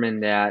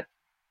determined that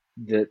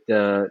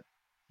the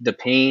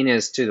pain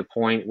is to the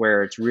point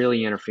where it's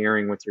really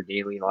interfering with your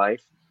daily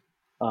life,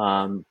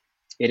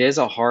 it is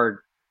a hard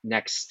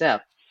next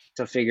step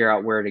to figure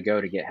out where to go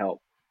to get help.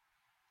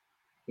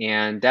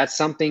 And that's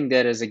something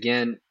that is,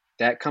 again,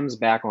 that comes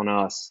back on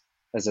us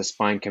as a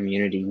spine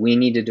community. We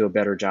need to do a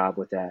better job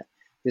with that.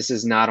 This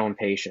is not on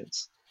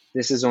patients.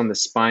 This is on the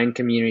spine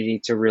community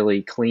to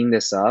really clean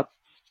this up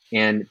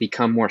and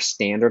become more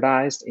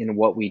standardized in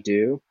what we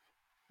do,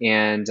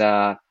 and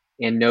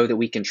know that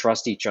we can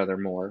trust each other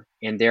more,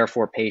 and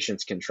therefore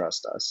patients can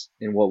trust us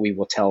in what we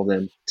will tell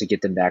them to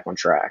get them back on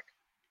track.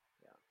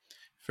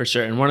 For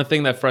sure. And one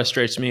thing that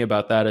frustrates me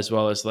about that as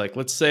well is, like,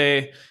 let's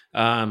say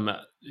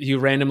you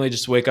randomly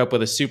just wake up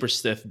with a super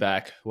stiff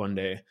back one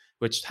day,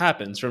 which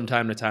happens from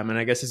time to time. And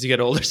I guess as you get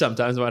older,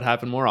 sometimes it might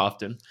happen more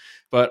often.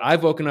 But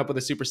I've woken up with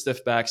a super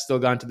stiff back, still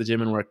gone to the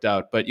gym and worked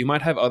out. But you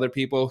might have other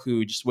people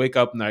who just wake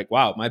up and they're like,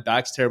 wow, my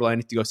back's terrible. I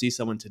need to go see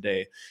someone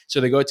today.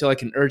 So they go to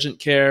like an urgent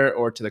care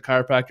or to the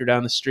chiropractor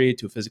down the street,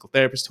 to a physical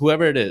therapist,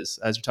 whoever it is.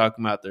 As you're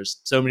talking about,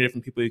 there's so many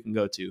different people you can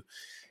go to.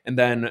 And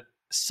then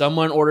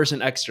someone orders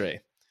an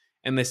x-ray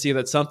and they see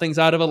that something's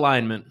out of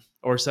alignment,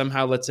 or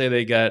somehow, let's say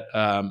they get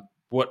I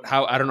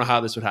don't know how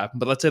this would happen,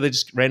 but let's say they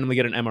just randomly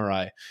get an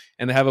MRI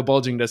and they have a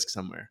bulging disc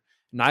somewhere.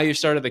 Now you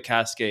started the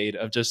cascade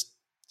of just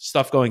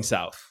stuff going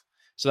south.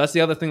 So that's the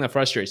other thing that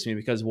frustrates me,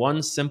 because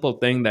one simple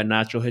thing that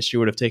natural history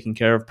would have taken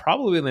care of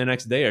probably in the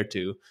next day or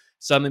two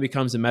suddenly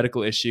becomes a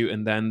medical issue,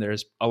 and then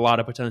there's a lot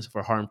of potential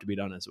for harm to be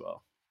done as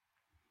well.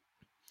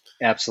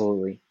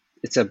 Absolutely.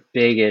 It's a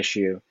big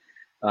issue.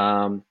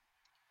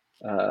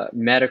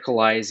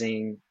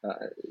 Medicalizing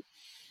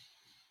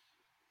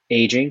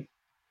aging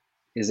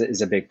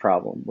is a big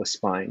problem with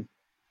spine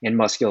and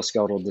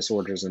musculoskeletal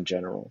disorders in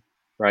general,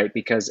 right?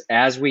 Because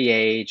as we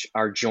age,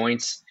 our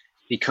joints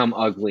become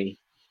ugly,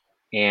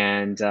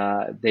 and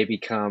they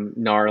become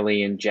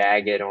gnarly and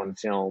jagged on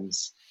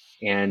films.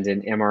 And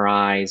in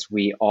MRIs,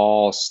 we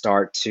all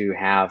start to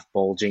have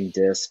bulging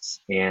discs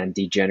and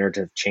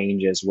degenerative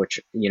changes, which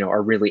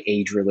are really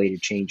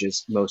age-related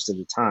changes most of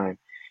the time,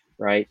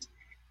 right?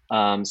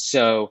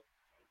 So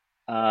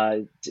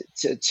to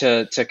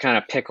kind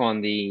of pick on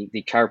the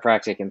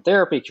chiropractic and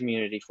therapy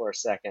community for a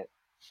second,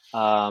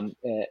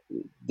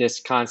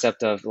 this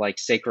concept of like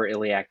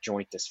sacroiliac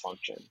joint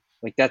dysfunction,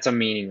 like that's a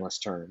meaningless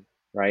term,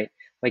 right?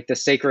 Like the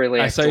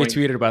sacroiliac. I saw joint,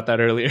 you tweeted about that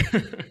earlier.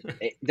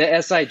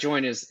 The SI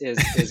joint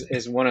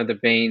is one of the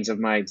banes of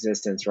my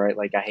existence, right?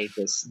 Like I hate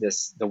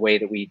the way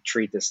that we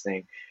treat this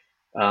thing.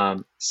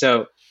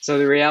 So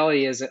the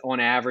reality is that on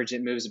average,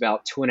 it moves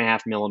about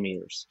 2.5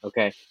 millimeters.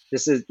 Okay.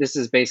 This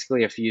is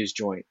basically a fused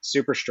joint,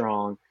 super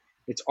strong.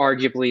 It's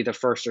arguably the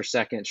first or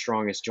second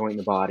strongest joint in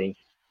the body.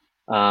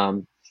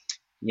 Being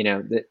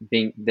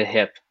the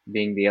hip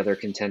being the other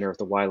contender with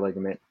the Y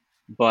ligament.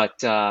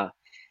 But,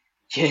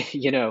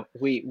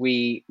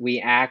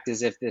 we act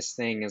as if this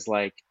thing is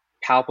like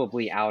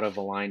palpably out of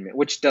alignment,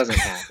 which doesn't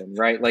happen,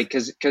 right? Like,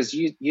 cause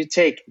you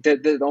take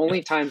the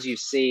only times you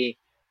see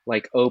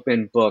like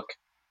open book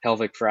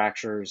pelvic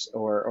fractures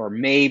or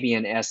maybe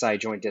an SI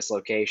joint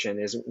dislocation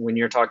is when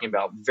you're talking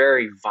about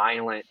very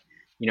violent,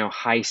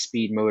 high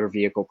speed motor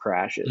vehicle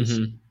crashes.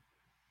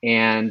 Mm-hmm.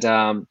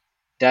 And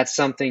that's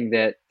something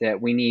that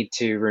we need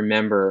to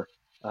remember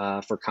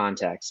for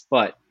context.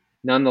 But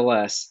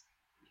nonetheless,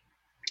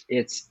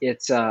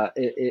 it's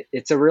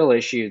a real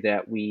issue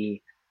that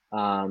we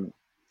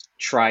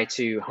try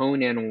to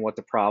hone in on what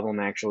the problem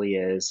actually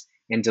is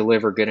and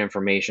deliver good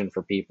information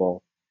for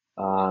people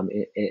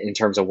in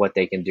terms of what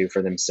they can do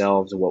for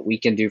themselves, what we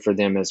can do for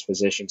them as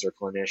physicians or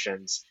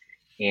clinicians.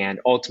 And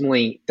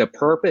ultimately, the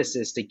purpose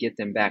is to get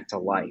them back to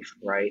life,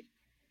 right?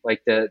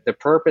 Like the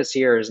purpose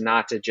here is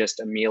not to just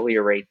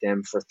ameliorate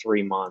them for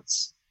 3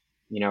 months,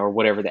 or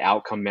whatever the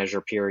outcome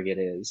measure period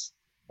is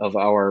of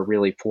our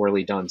really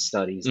poorly done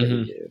studies that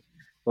we do.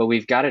 But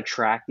we've got to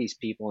track these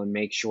people and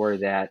make sure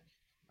that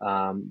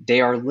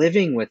they are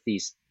living with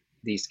these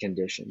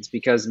conditions,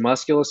 because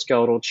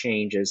musculoskeletal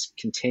changes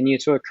continue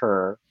to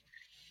occur.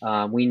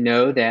 We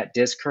know that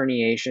disc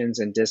herniations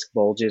and disc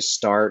bulges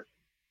start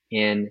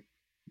in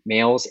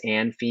males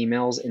and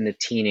females in the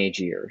teenage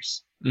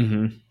years.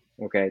 Mm-hmm.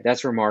 Okay,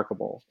 that's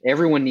remarkable.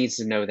 Everyone needs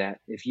to know that.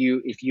 If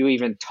you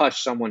even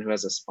touch someone who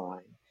has a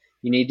spine,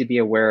 you need to be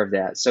aware of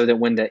that, so that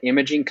when the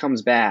imaging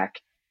comes back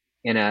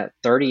in a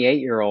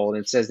 38-year-old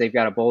and says they've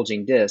got a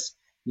bulging disc,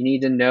 you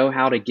need to know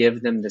how to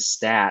give them the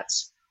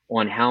stats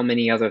on how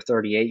many other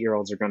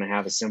 38-year-olds are going to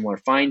have a similar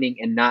finding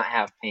and not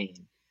have pain.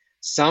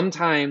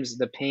 Sometimes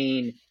the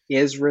pain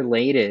is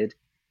related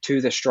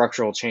to the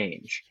structural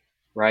change,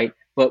 right?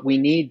 But we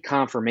need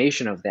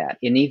confirmation of that.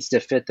 It needs to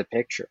fit the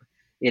picture.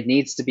 It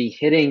needs to be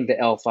hitting the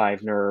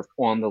L5 nerve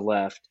on the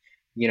left,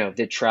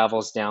 that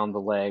travels down the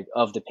leg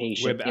of the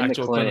patient with in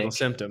actual the clinic, clinical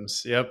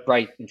symptoms. Yep.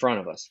 Right in front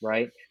of us,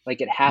 right?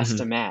 Like it has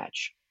to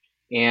match.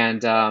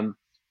 And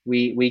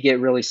we get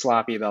really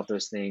sloppy about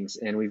those things,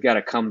 and we've got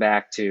to come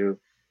back to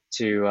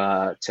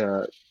uh,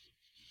 to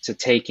to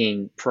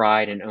taking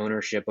pride and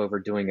ownership over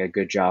doing a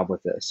good job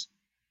with this.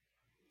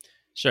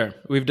 Sure.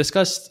 We've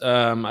discussed,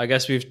 I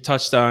guess we've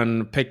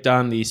picked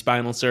on the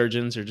spinal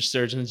surgeons or just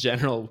surgeons in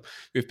general.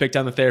 We've picked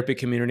on the therapy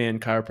community and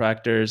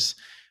chiropractors.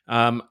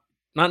 Um,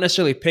 Not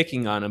necessarily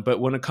picking on them, but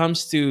when it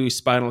comes to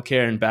spinal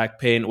care and back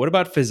pain, what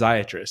about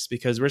physiatrists?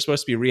 Because we're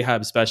supposed to be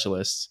rehab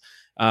specialists.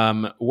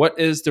 What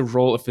is the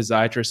role of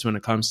physiatrists when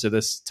it comes to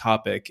this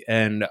topic?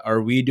 And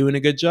are we doing a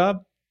good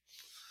job?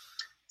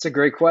 It's a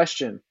great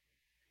question.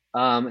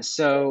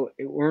 So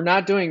we're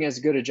not doing as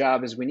good a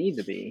job as we need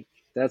to be.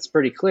 That's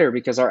pretty clear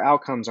because our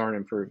outcomes aren't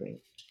improving,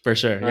 For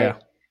sure. right? Yeah.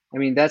 I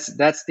mean, that's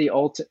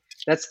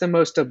the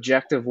most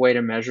objective way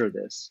to measure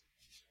this.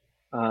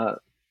 Uh,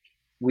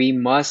 we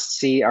must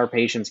see our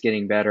patients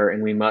getting better,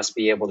 and we must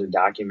be able to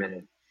document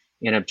it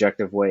in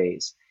objective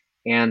ways.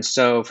 And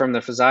so, from the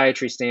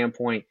physiatry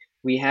standpoint,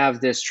 we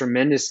have this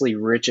tremendously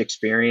rich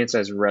experience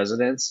as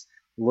residents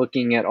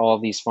looking at all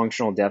these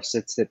functional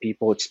deficits that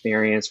people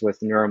experience with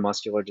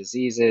neuromuscular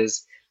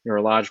diseases,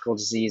 neurological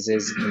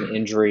diseases, and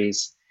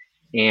injuries,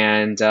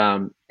 and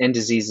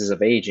diseases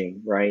of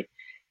aging, right?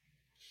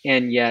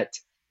 And yet,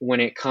 when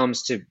it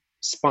comes to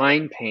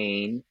spine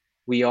pain,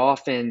 we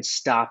often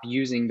stop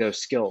using those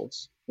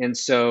skills. And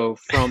so,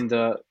 from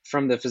the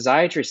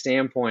physiatry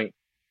standpoint,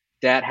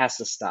 that has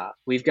to stop.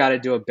 We've got to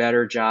do a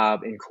better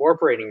job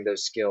incorporating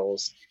those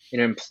skills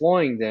and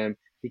employing them,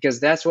 because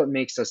that's what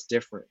makes us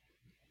different.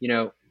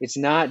 It's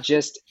not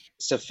just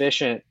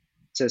sufficient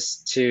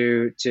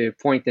to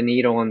point the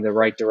needle in the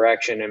right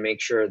direction and make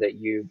sure that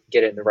you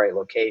get it in the right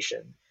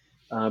location,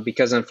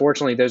 because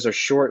unfortunately those are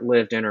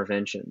short-lived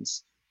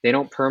interventions. They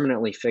don't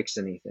permanently fix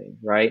anything,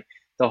 right?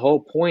 The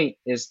whole point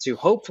is to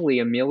hopefully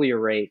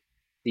ameliorate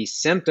the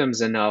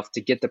symptoms enough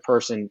to get the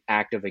person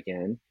active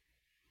again.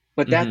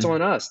 But that's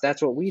Mm-hmm. on us.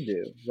 That's what we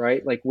do,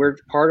 right? Like, we're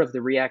part of the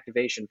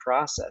reactivation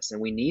process, and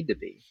we need to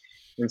be.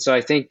 And so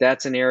I think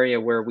that's an area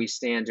where we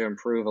stand to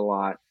improve a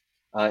lot,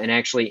 and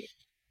actually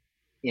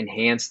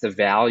enhance the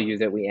value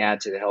that we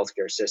add to the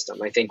healthcare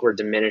system. I think we're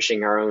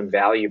diminishing our own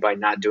value by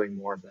not doing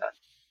more of that.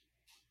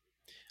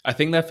 I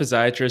think that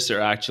physiatrists are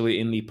actually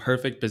in the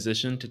perfect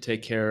position to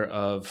take care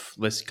of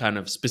this kind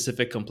of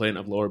specific complaint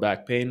of lower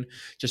back pain,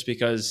 just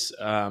because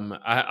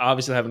I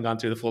obviously haven't gone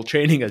through the full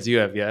training as you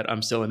have yet.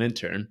 I'm still an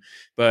intern.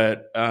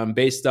 But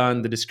based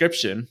on the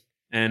description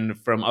and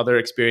from other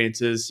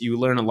experiences, you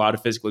learn a lot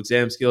of physical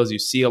exam skills. You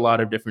see a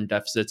lot of different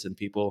deficits and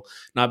people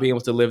not being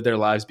able to live their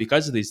lives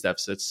because of these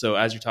deficits. So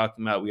as you're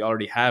talking about, we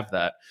already have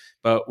that,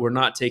 but we're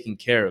not taking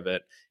care of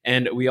it.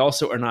 And we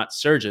also are not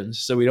surgeons,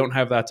 so we don't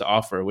have that to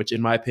offer, which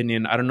in my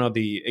opinion, I don't know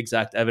the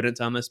exact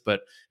evidence on this,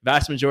 but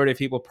vast majority of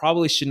people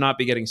probably should not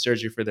be getting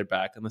surgery for their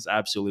back unless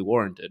absolutely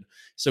warranted.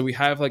 So we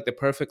have like the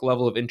perfect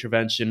level of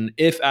intervention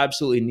if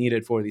absolutely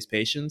needed for these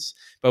patients,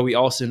 but we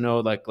also know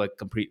like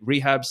complete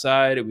rehab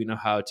side, we know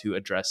how to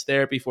address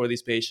therapy for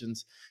these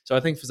patients. So I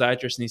think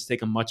physiatrists need to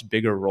take a much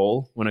bigger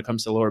role when it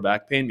comes to lower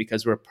back pain,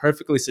 because we're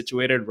perfectly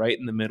situated right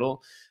in the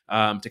middle,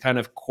 to kind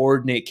of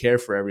coordinate care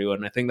for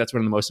everyone. I think that's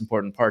one of the most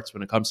important parts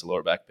when it comes to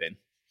lower back pain.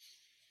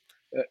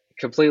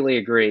 Completely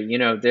agree.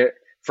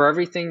 For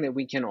everything that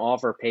we can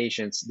offer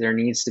patients, there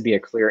needs to be a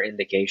clear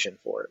indication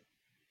for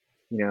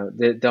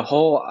it. The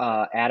whole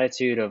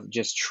attitude of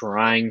just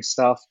trying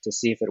stuff to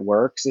see if it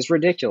works is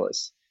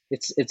ridiculous.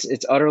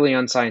 It's utterly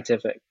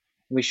unscientific.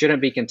 We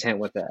shouldn't be content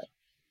with that.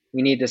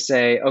 We need to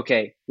say,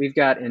 okay, we've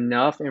got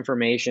enough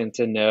information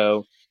to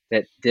know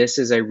that this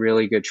is a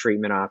really good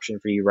treatment option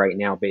for you right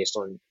now based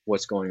on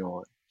what's going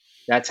on.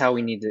 That's how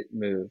we need to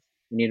move.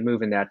 We need to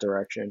move in that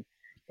direction.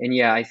 And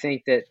yeah, I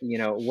think that,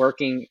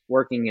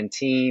 working in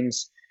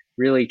teams,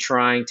 really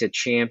trying to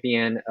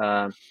champion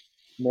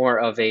more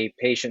of a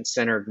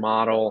patient-centered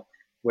model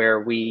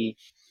where we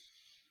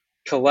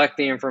collect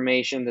the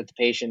information that the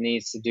patient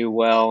needs to do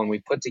well, and we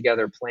put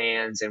together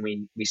plans, and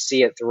we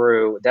see it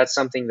through. That's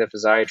something that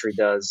physiatry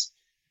does,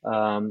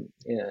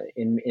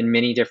 in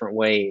many different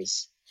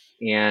ways,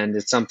 and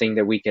it's something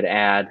that we could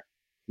add,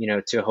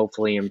 to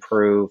hopefully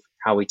improve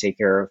how we take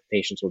care of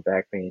patients with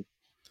back pain.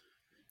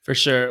 For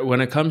sure.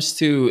 When it comes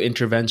to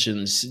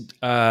interventions,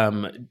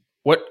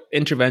 what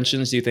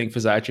interventions do you think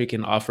physiatry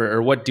can offer,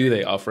 or what do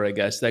they offer, I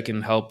guess, that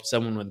can help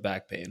someone with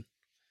back pain?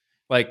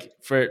 Like,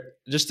 for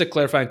just a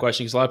clarifying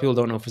question, because a lot of people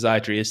don't know what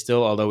physiatry is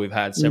still, although we've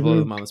had several of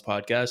Mm-hmm. them on this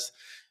podcast.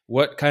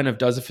 What kind of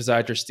does a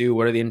physiatrist do?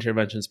 What are the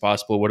interventions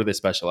possible? What do they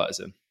specialize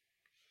in?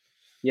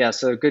 Yeah,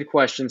 so good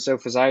question. So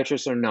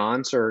physiatrists are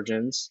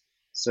non-surgeons,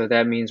 so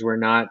that means we're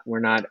not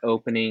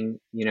opening,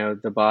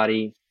 the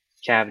body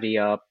cavity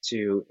up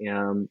to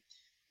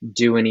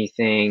do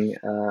anything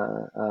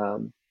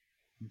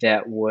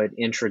that would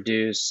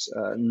introduce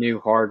new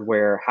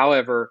hardware.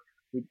 However,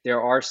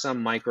 there are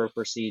some micro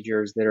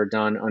procedures that are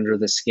done under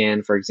the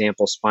skin, for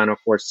example, spinal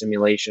cord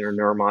stimulation or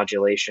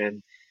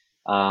neuromodulation.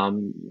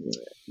 Um,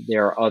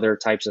 there are other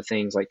types of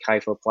things like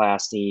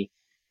kyphoplasty,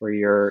 where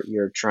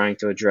you're trying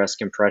to address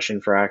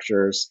compression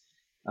fractures.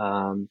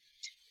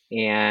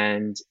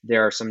 And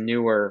there are some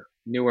newer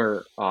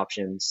newer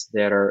options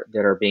that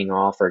are being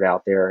offered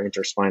out there,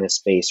 interspinous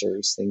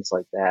spacers, things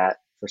like that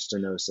for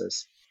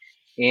stenosis.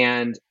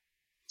 And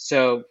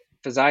so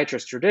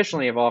physiatrists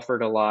traditionally have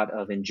offered a lot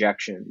of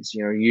injections,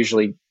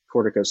 usually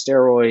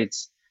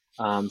corticosteroids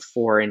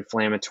for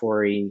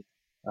inflammatory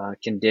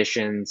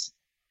conditions.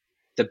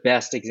 The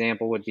best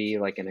example would be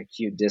like an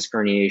acute disc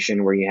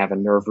herniation where you have a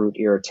nerve root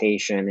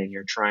irritation and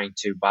you're trying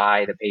to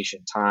buy the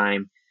patient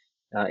time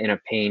in a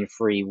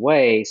pain-free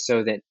way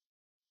so that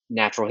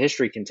natural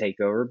history can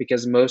take over,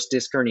 because most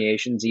disc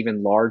herniations,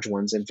 even large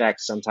ones, in fact,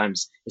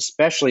 sometimes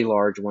especially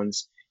large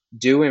ones,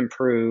 do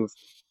improve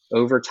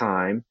over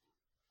time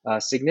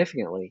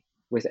significantly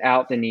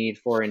without the need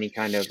for any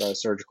kind of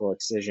surgical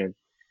excision.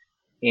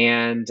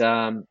 And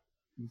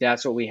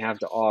that's what we have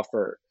to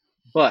offer.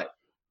 But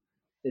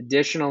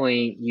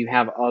additionally, you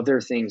have other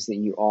things that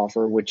you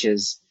offer, which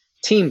is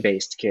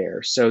team-based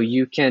care. So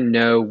you can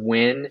know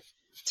when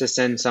to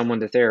send someone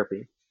to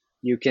therapy.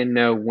 You can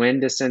know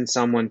when to send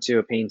someone to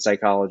a pain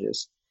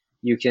psychologist.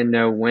 You can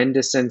know when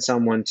to send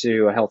someone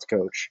to a health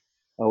coach,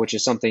 which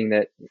is something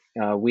that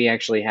we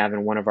actually have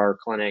in one of our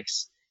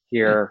clinics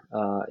here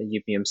at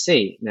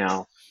UPMC.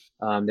 Now,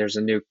 there's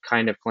a new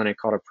kind of clinic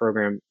called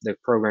the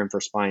Program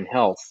for Spine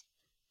Health,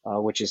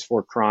 which is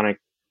for chronic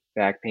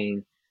back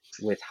pain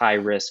with high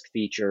risk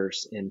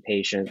features in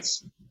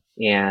patients.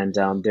 And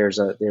there's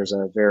a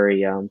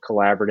very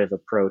collaborative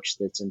approach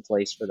that's in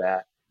place for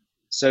that.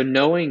 So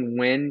knowing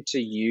when to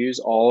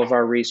use all of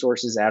our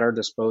resources at our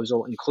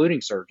disposal,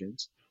 including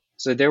surgeons.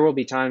 So there will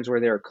be times where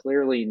there are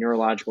clearly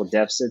neurological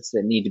deficits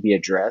that need to be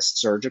addressed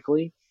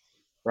surgically,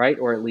 right?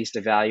 Or at least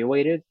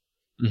evaluated.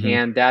 Mm-hmm.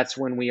 And that's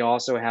when we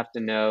also have to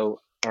know,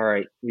 all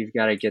right, we've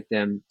got to get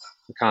them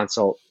a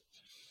consult,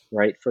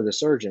 right, for the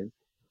surgeon.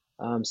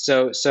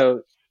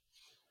 So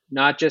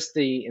not just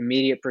the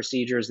immediate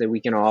procedures that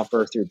we can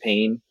offer through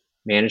pain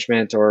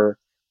management or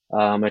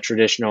a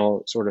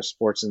traditional sort of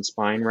sports and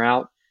spine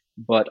route,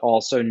 but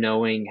also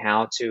knowing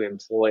how to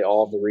employ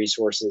all of the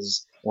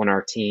resources on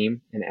our team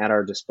and at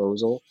our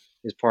disposal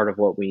is part of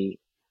what we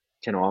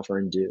can offer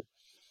and do.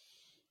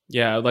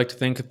 Yeah, I'd like to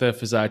think of the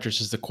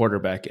physiatrist as the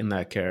quarterback in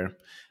that care.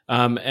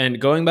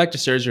 And going back to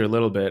surgery a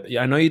little bit,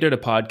 I know you did a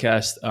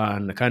podcast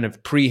on kind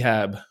of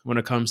prehab when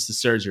it comes to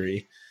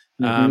surgery.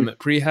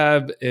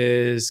 Prehab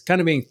is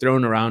kind of being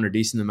thrown around a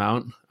decent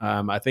amount.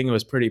 I think it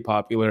was pretty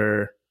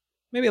popular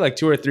maybe like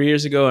 2 or 3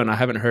 years ago, and I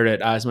haven't heard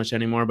it as much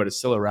anymore, but it's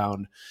still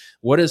around.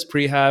 What is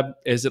prehab?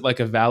 Is it like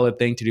a valid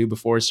thing to do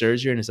before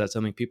surgery? And is that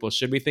something people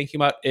should be thinking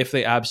about if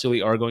they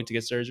absolutely are going to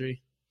get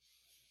surgery?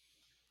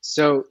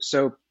 So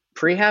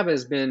prehab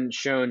has been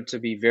shown to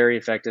be very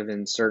effective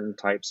in certain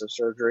types of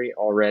surgery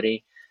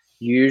already,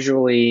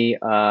 usually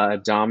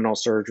abdominal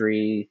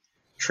surgery,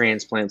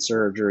 transplant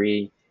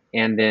surgery,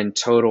 and then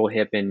total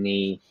hip and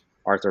knee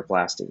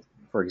arthroplasty,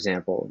 for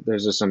example.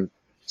 Those are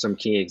some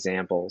key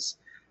examples.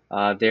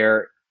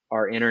 There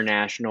are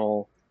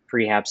international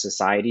prehab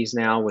societies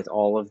now with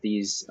all of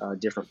these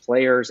different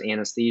players.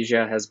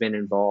 Anesthesia has been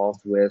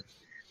involved with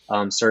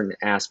certain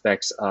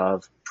aspects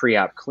of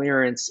pre-op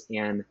clearance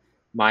and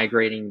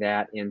migrating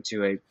that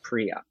into a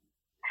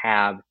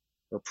prehab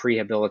or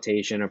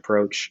prehabilitation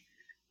approach.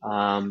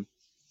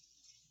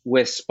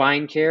 With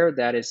spine care,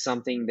 that is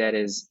something that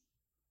is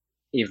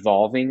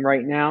evolving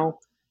right now.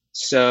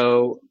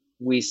 So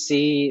we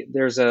see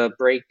there's a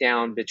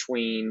breakdown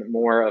between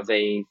more of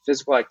a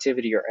physical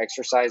activity or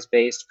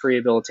exercise-based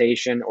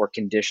rehabilitation or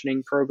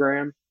conditioning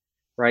program,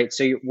 right?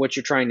 So what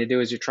you're trying to do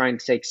is you're trying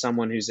to take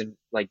someone who's in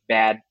like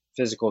bad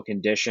physical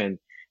condition,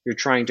 you're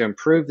trying to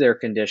improve their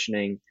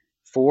conditioning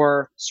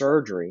for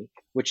surgery,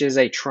 which is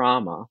a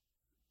trauma,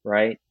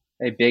 right?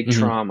 A big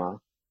trauma,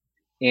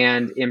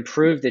 and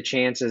improve the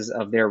chances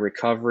of their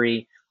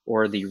recovery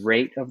or the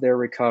rate of their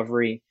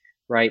recovery,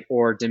 right?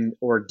 Or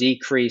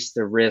decrease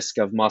the risk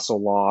of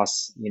muscle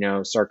loss,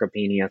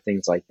 sarcopenia,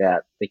 things like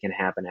that can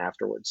happen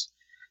afterwards.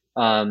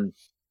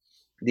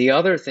 The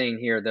other thing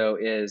here, though,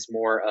 is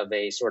more of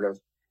a sort of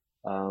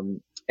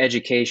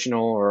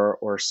educational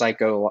or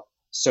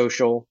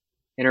psychosocial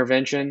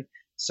intervention.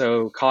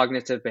 So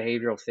cognitive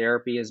behavioral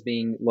therapy is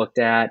being looked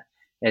at,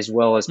 as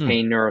well as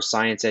pain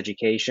neuroscience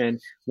education.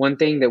 One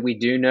thing that we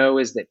do know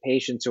is that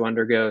patients who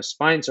undergo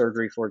spine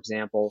surgery, for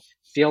example,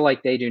 feel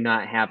like they do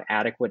not have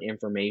adequate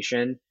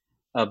information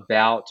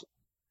about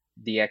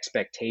the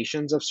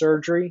expectations of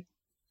surgery.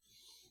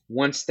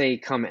 Once they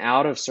come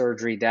out of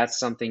surgery, that's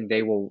something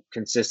they will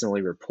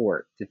consistently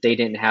report, that they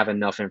didn't have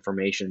enough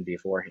information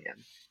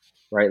beforehand,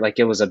 right? Like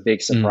it was a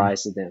big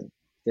surprise to them,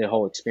 the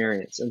whole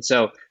experience. And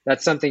so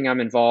that's something I'm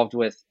involved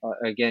with,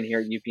 again, here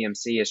at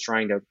UPMC, is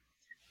trying to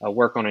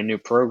work on a new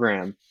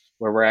program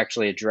where we're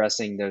actually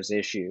addressing those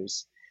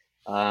issues.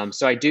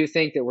 So I do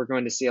think that we're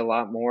going to see a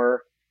lot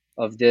more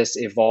of this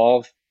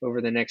evolve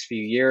over the next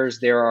few years.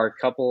 There are a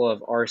couple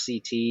of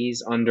RCTs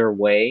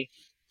underway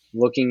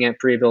looking at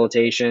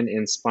prehabilitation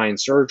in spine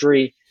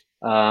surgery.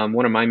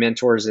 One of my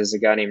mentors is a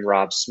guy named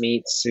Rob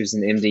Smeets, who's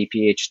an MD,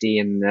 PhD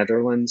in the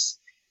Netherlands.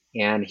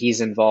 And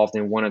he's involved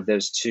in one of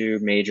those two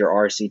major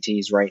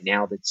RCTs right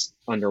now that's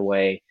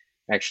underway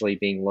actually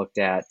being looked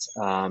at.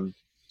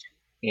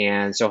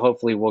 And so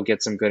hopefully we'll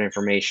get some good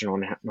information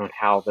on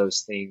how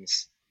those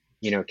things,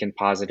 can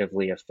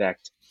positively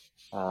affect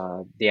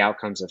the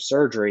outcomes of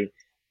surgery.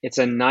 It's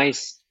a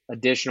nice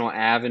additional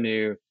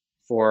avenue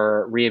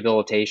for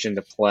rehabilitation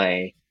to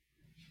play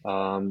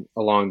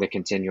along the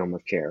continuum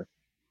of care.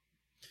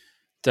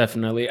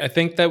 Definitely. I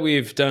think that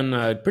we've done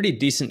a pretty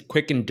decent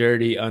quick and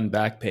dirty on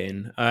back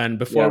pain. And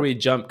before Yeah. we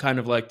jump kind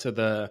of like to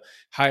the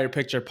higher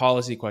picture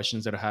policy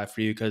questions that I have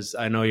for you, because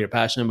I know you're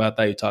passionate about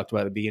that. You talked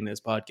about at the beginning of this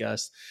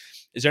podcast.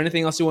 Is there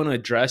anything else you want to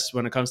address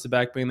when it comes to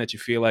back pain that you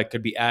feel like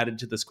could be added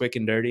to this quick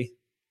and dirty?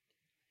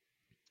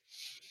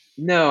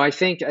 No, I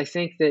think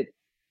that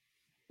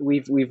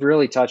we've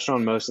really touched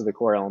on most of the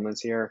core elements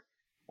here.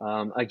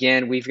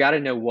 Again, we've got to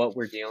know what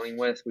we're dealing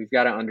with. We've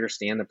got to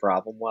understand the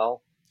problem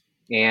well,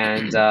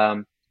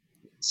 and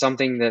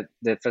something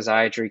that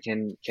physiatry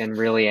can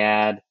really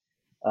add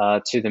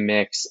to the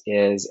mix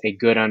is a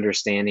good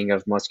understanding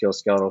of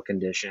musculoskeletal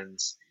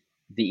conditions,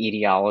 the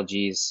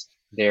etiologies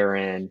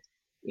therein,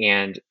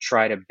 and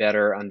try to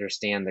better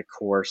understand the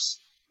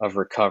course of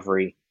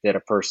recovery that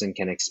a person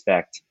can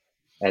expect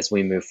as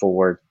we move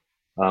forward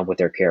with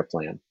their care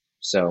plan.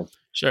 So,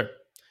 Sure.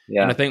 And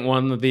I yeah, think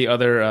one of the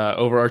other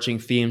overarching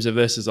themes of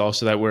this is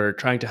also that we're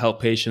trying to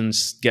help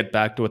patients get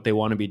back to what they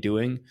want to be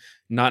doing,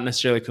 not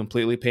necessarily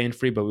completely pain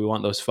free, but we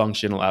want those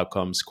functional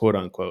outcomes, quote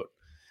unquote.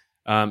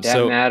 that So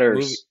moving,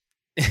 matters.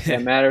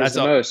 That matters that's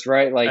the all. most,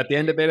 right? At Like, the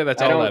end of the day,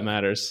 that's I all that don't,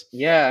 matters.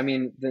 yeah, I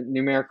mean, the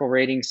numerical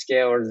rating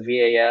scale or the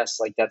VAS,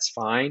 like that's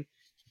fine.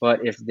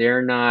 But if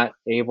they're not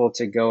able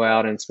to go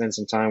out and spend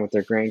some time with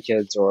their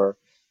grandkids or,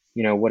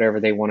 whatever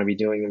they want to be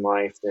doing in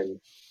life,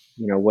 then,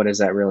 what does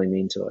that really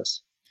mean to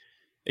us?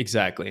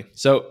 Exactly.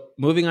 So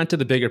moving on to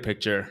the bigger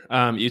picture,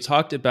 you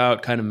talked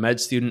about kind of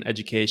med student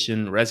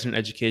education, resident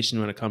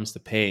education when it comes to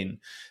pain.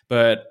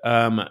 But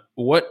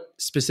what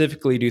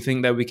specifically do you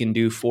think that we can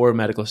do for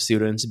medical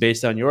students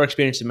based on your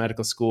experience in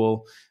medical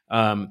school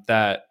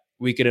that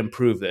we could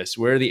improve this?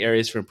 Where are the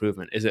areas for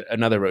improvement? Is it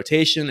another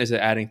rotation? Is it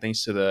adding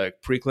things to the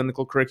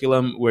preclinical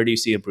curriculum? Where do you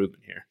see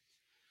improvement here?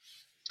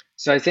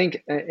 So I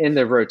think in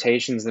the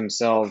rotations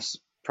themselves,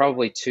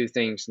 probably two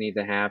things need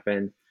to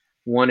happen.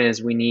 One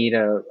is we need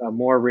a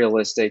more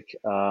realistic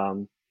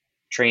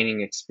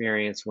training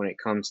experience when it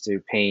comes to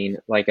pain.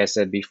 Like I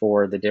said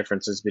before, the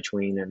differences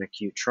between an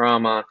acute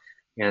trauma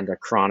and a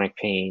chronic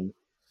pain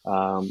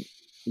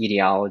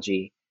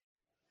etiology.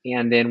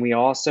 And then we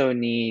also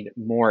need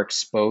more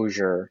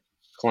exposure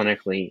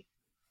clinically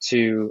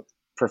to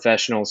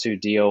professionals who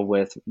deal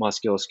with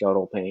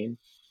musculoskeletal pain.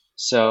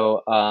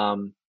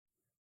 So,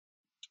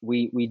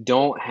 we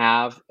don't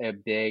have a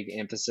big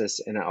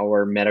emphasis in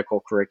our medical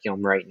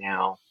curriculum right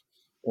now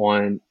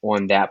on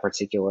that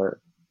particular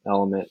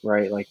element,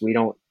 right? Like we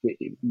don't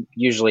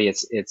usually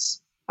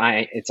it's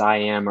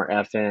IM or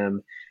FM,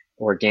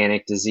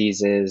 organic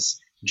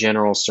diseases,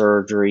 general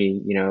surgery,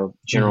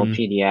 general Mm-hmm.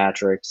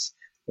 pediatrics,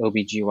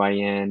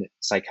 OBGYN,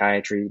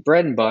 psychiatry,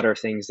 bread and butter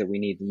things that we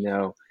need to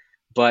know.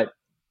 But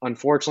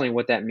unfortunately,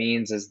 what that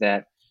means is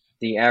that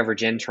the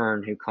average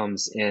intern who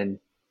comes in,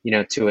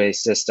 to a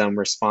system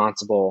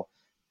responsible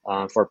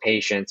for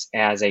patients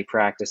as a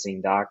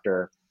practicing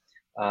doctor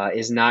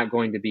is not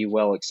going to be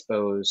well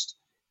exposed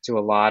to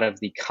a lot of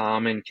the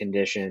common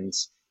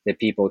conditions that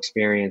people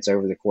experience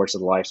over the course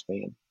of the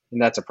lifespan.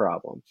 And that's a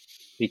problem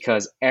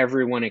because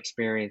everyone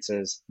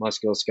experiences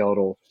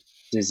musculoskeletal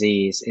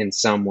disease in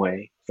some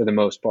way for the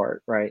most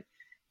part, right?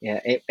 Yeah,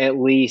 at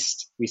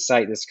least, we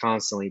cite this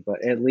constantly,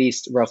 but at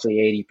least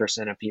roughly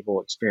 80% of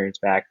people experience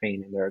back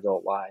pain in their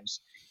adult lives.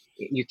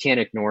 You can't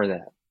ignore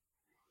that.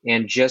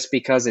 And just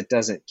because it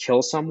doesn't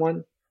kill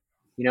someone,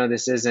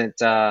 this isn't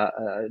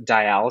a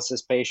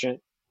dialysis patient,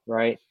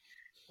 right?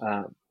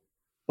 Uh,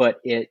 but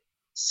it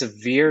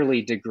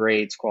severely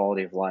degrades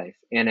quality of life.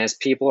 And as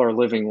people are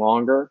living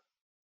longer,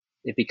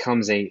 it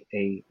becomes a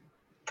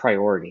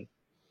priority.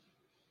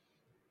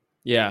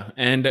 Yeah.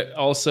 And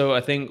also,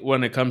 I think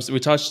when it comes, we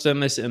touched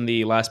on this in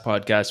the last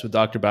podcast with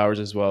Dr. Bowers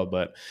as well,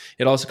 but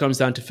it also comes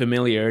down to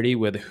familiarity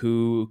with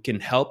who can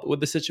help with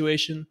the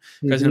situation.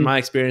 Because in Mm-hmm. my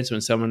experience,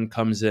 when someone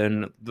comes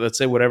in, let's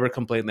say whatever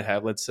complaint they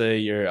have, let's say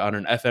you're on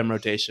an FM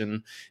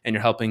rotation and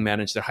you're helping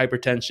manage their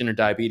hypertension or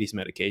diabetes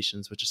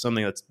medications, which is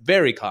something that's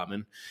very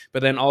common.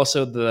 But then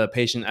also the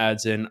patient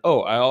adds in,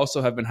 oh, I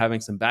also have been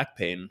having some back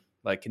pain.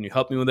 Like, can you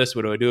help me with this?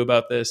 What do I do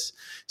about this?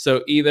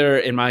 So either,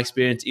 in my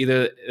experience,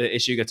 either the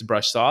issue gets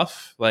brushed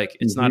off, like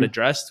it's not Mm-hmm.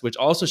 addressed, which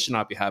also should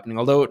not be happening.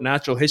 Although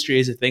natural history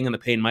is a thing and the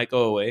pain might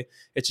go away,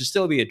 it should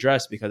still be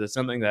addressed because it's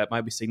something that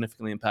might be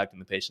significantly impacting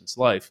the patient's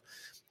life.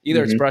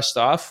 Either it's Mm-hmm. brushed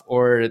off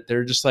or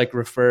they're just like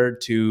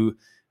referred to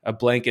a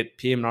blanket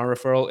PM&R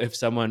referral if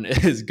someone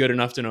is good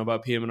enough to know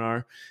about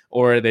PM&R,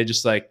 or they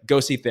just like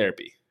go see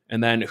therapy.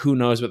 And then who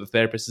knows what the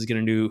therapist is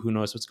going to do? Who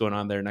knows what's going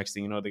on there? Next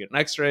thing you know, they get an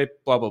x-ray,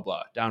 blah, blah,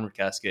 blah, downward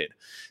cascade.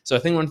 So I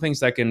think one of the things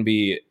that can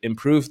be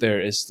improved there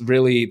is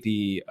really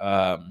the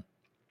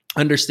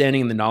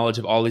understanding the knowledge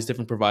of all these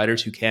different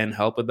providers who can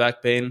help with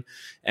back pain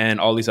and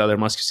all these other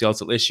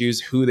musculoskeletal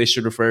issues, who they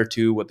should refer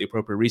to, what the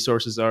appropriate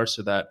resources are,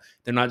 so that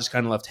they're not just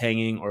kind of left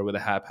hanging or with a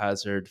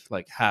haphazard,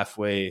 like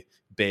halfway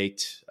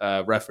baked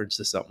reference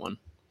to someone.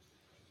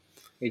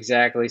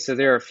 Exactly. So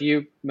there are a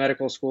few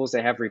medical schools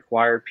that have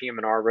required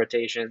PM&R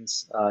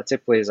rotations,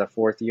 typically as a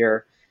fourth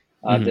year.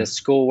 The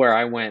school where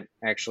I went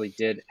actually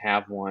did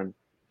have one.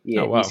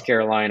 Yeah, Oh, wow. East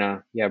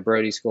Carolina. Yeah,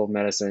 Brody School of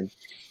Medicine.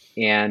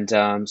 And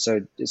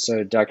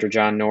so Dr.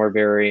 John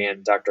Norbury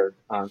and Dr.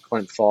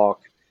 Clint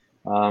Falk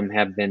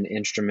have been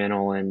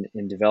instrumental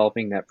in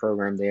developing that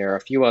program there.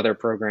 A few other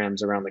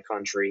programs around the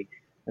country.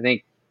 I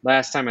think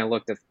last time I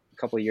looked a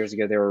couple of years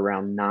ago, there were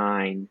around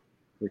 9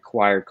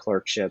 required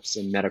clerkships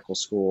in medical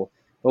school.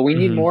 But we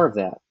need more of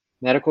that.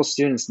 Medical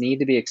students need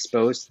to be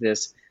exposed to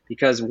this,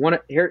 because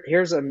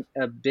here's a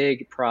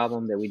big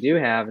problem that we do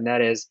have, and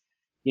that is,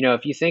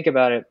 if you think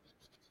about it,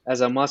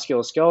 as a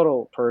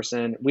musculoskeletal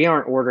person, we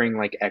aren't ordering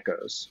like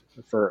echoes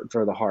for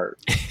the heart,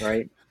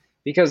 right?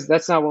 Because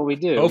that's not what we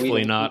do.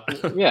 Hopefully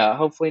not. Yeah,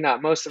 hopefully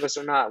not. Most of us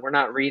are not. We're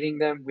not reading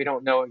them. We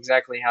don't know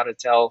exactly how to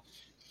tell,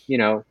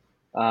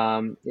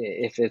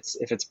 if it's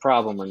a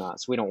problem or not.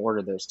 So we don't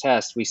order those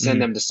tests. We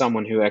send them to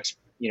someone who has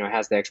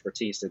the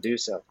expertise to do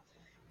so.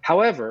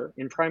 However,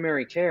 in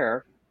primary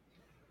care,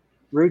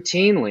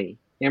 routinely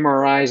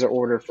MRIs are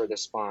ordered for the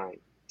spine,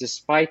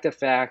 despite the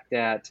fact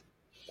that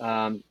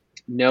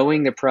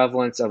knowing the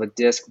prevalence of a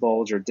disc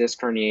bulge or disc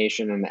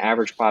herniation in the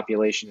average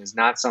population is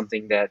not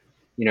something that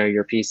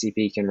your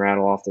PCP can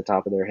rattle off the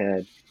top of their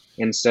head.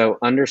 And so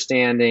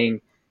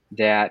understanding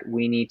that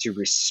we need to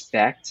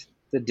respect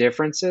the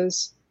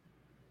differences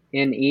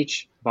in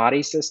each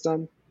body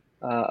system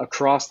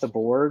across the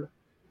board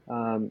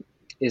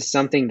is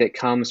something that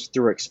comes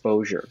through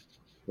exposure,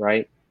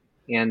 right?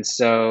 And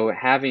so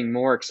having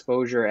more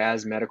exposure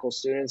as medical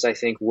students, I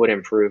think, would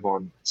improve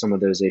on some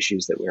of those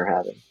issues that we're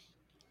having.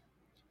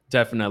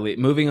 Definitely.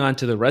 Moving on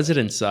to the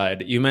resident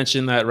side, you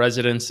mentioned that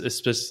residents,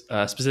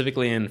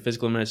 specifically in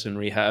physical medicine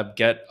rehab,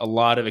 get a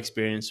lot of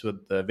experience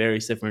with the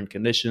various different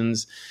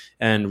conditions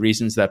and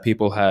reasons that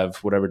people have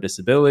whatever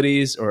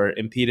disabilities or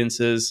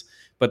impedances,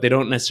 but they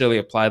don't necessarily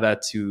apply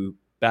that to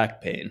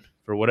back pain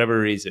for whatever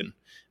reason.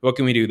 What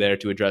can we do there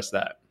to address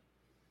that?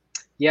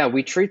 Yeah,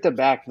 we treat the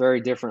back very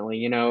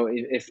differently.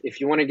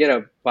 If you want to get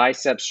a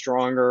bicep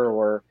stronger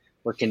or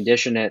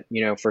condition it,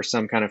 for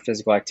some kind of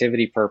physical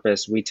activity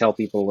purpose, we tell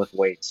people to lift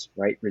weights,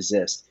 right?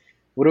 Resist.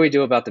 What do we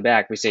do about the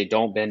back? We say,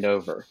 don't bend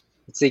over.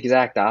 It's the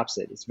exact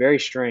opposite. It's very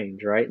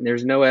strange, right? And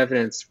there's no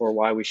evidence for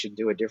why we should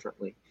do it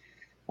differently.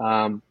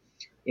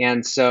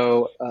 And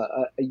so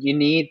you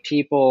need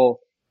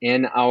people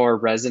in our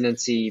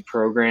residency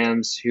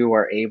programs who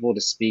are able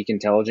to speak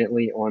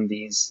intelligently on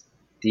these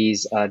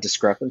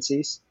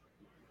discrepancies.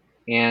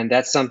 And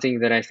that's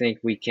something that I think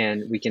we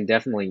can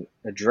definitely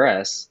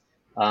address.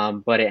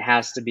 But it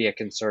has to be a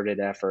concerted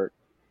effort,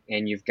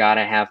 and you've got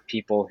to have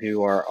people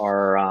who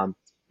are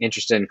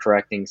interested in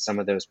correcting some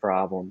of those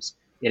problems.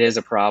 It is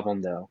a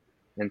problem, though,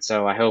 and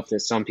so I hope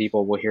that some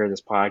people will hear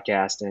this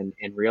podcast and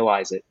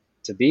realize it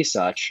to be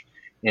such,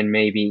 and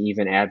maybe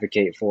even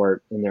advocate for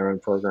it in their own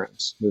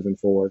programs moving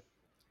forward.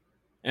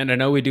 And I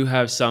know we do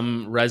have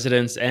some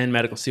residents and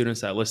medical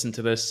students that listen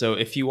to this. So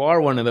if you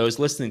are one of those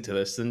listening to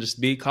this, then just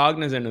be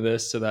cognizant of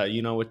this so that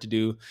you know what to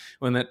do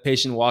when that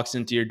patient walks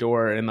into your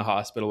door in the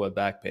hospital with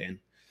back pain.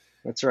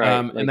 That's right.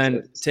 And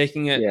then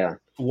taking it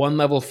one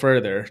level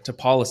further to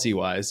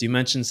policy-wise, you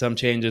mentioned some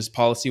changes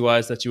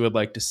policy-wise that you would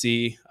like to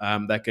see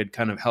that could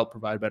kind of help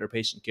provide better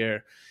patient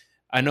care.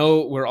 I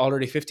know we're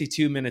already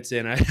 52 minutes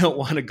in. I don't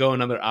want to go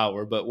another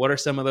hour, but what are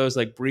some of those,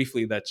 like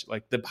briefly, that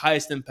like the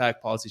highest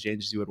impact policy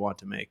changes you would want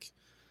to make?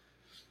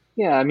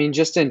 Yeah, I mean,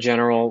 just in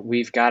general,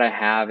 we've got to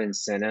have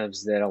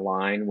incentives that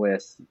align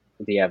with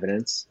the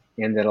evidence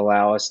and that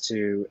allow us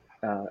to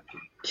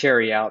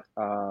carry out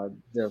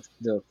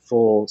the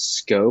full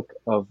scope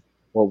of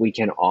what we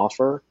can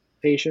offer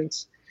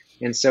patients.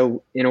 And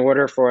so in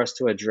order for us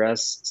to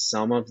address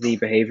some of the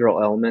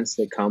behavioral elements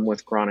that come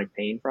with chronic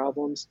pain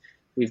problems,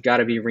 we've got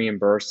to be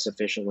reimbursed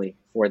sufficiently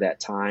for that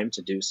time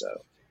to do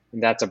so.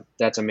 And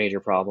that's a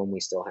major problem we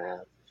still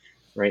have,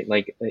 right?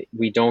 Like,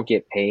 we don't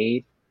get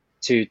paid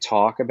to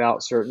talk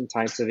about certain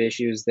types of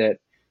issues that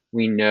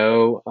we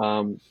know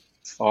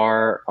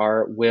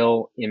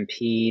will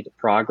impede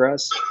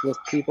progress with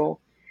people.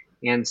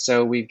 And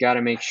so we've got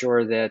to make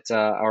sure that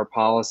our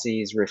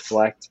policies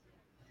reflect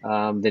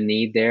the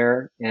need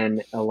there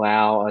and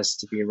allow us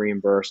to be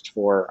reimbursed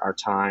for our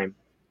time.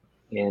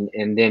 And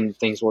then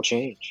things will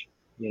change.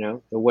 The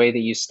way that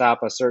you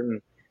stop a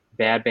certain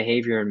bad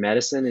behavior in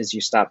medicine is you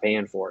stop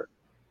paying for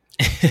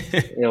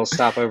it. It'll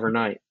stop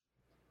overnight.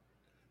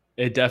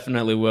 It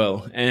definitely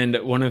will. And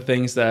one of the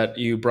things that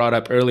you brought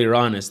up earlier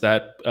on is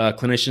that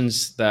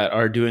clinicians that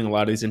are doing a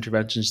lot of these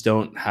interventions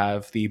don't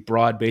have the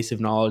broad base of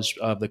knowledge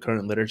of the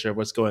current literature of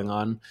what's going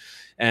on.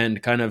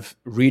 And kind of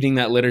reading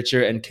that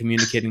literature and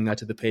communicating that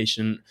to the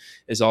patient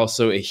is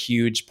also a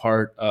huge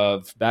part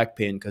of back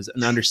pain, because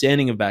an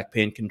understanding of back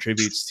pain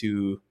contributes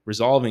to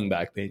resolving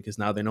back pain, because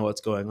now they know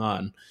what's going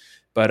on.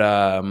 but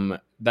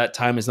that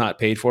time is not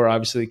paid for,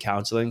 obviously,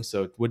 counseling.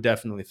 So it would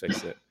definitely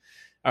fix it.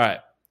 All right.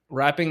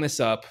 Wrapping this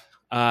up.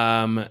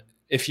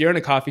 If you're in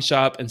a coffee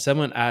shop and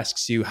someone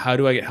asks you, how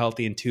do I get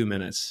healthy in 2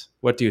 minutes?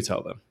 What do you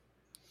tell them?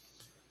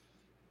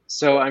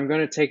 So I'm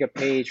going to take a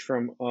page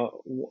from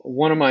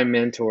one of my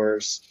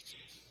mentors.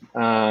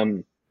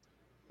 And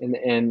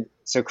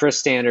so Chris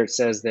Standard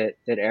says that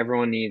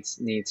everyone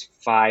needs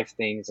 5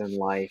 things in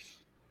life.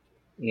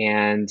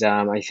 And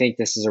I think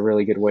this is a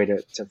really good way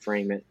to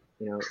frame it.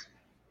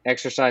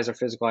 Exercise or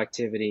physical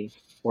activity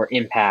or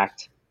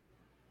impact,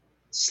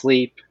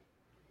 sleep,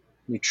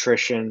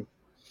 nutrition,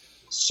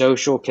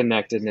 social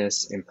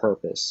connectedness, and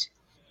purpose,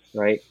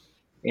 right?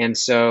 And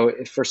so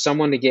for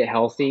someone to get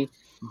healthy,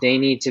 they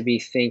need to be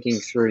thinking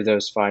through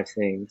those 5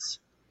 things,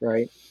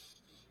 right?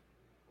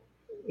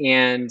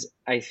 And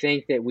I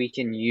think that we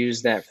can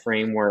use that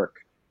framework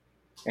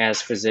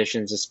as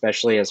physicians,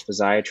 especially as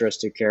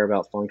physiatrists who care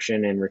about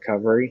function and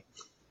recovery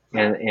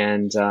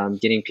and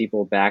getting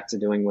people back to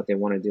doing what they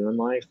want to do in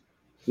life.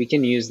 We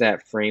can use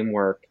that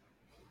framework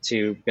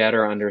to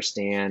better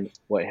understand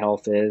what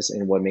health is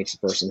and what makes a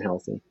person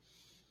healthy.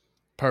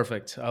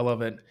 Perfect. I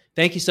love it.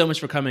 Thank you so much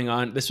for coming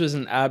on. This was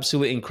an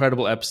absolutely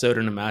incredible episode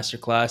and a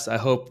masterclass. I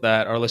hope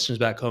that our listeners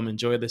back home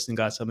enjoyed this and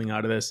got something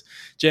out of this.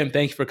 Jim,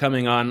 thank you for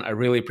coming on. I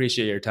really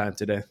appreciate your time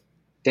today.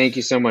 Thank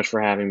you so much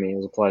for having me. It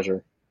was a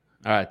pleasure.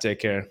 All right. Take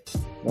care.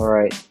 All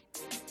right.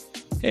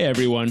 Hey,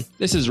 everyone.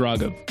 This is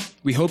Raghav.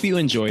 We hope you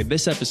enjoyed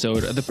this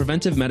episode of the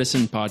Preventive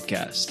Medicine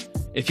Podcast.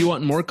 If you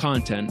want more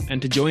content and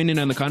to join in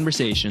on the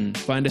conversation,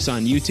 find us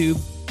on YouTube,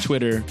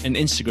 Twitter, and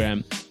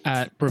Instagram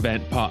at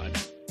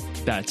PreventPod.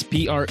 That's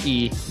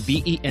PreventPod.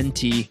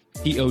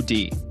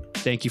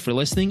 Thank you for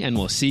listening, and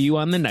we'll see you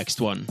on the next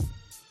one.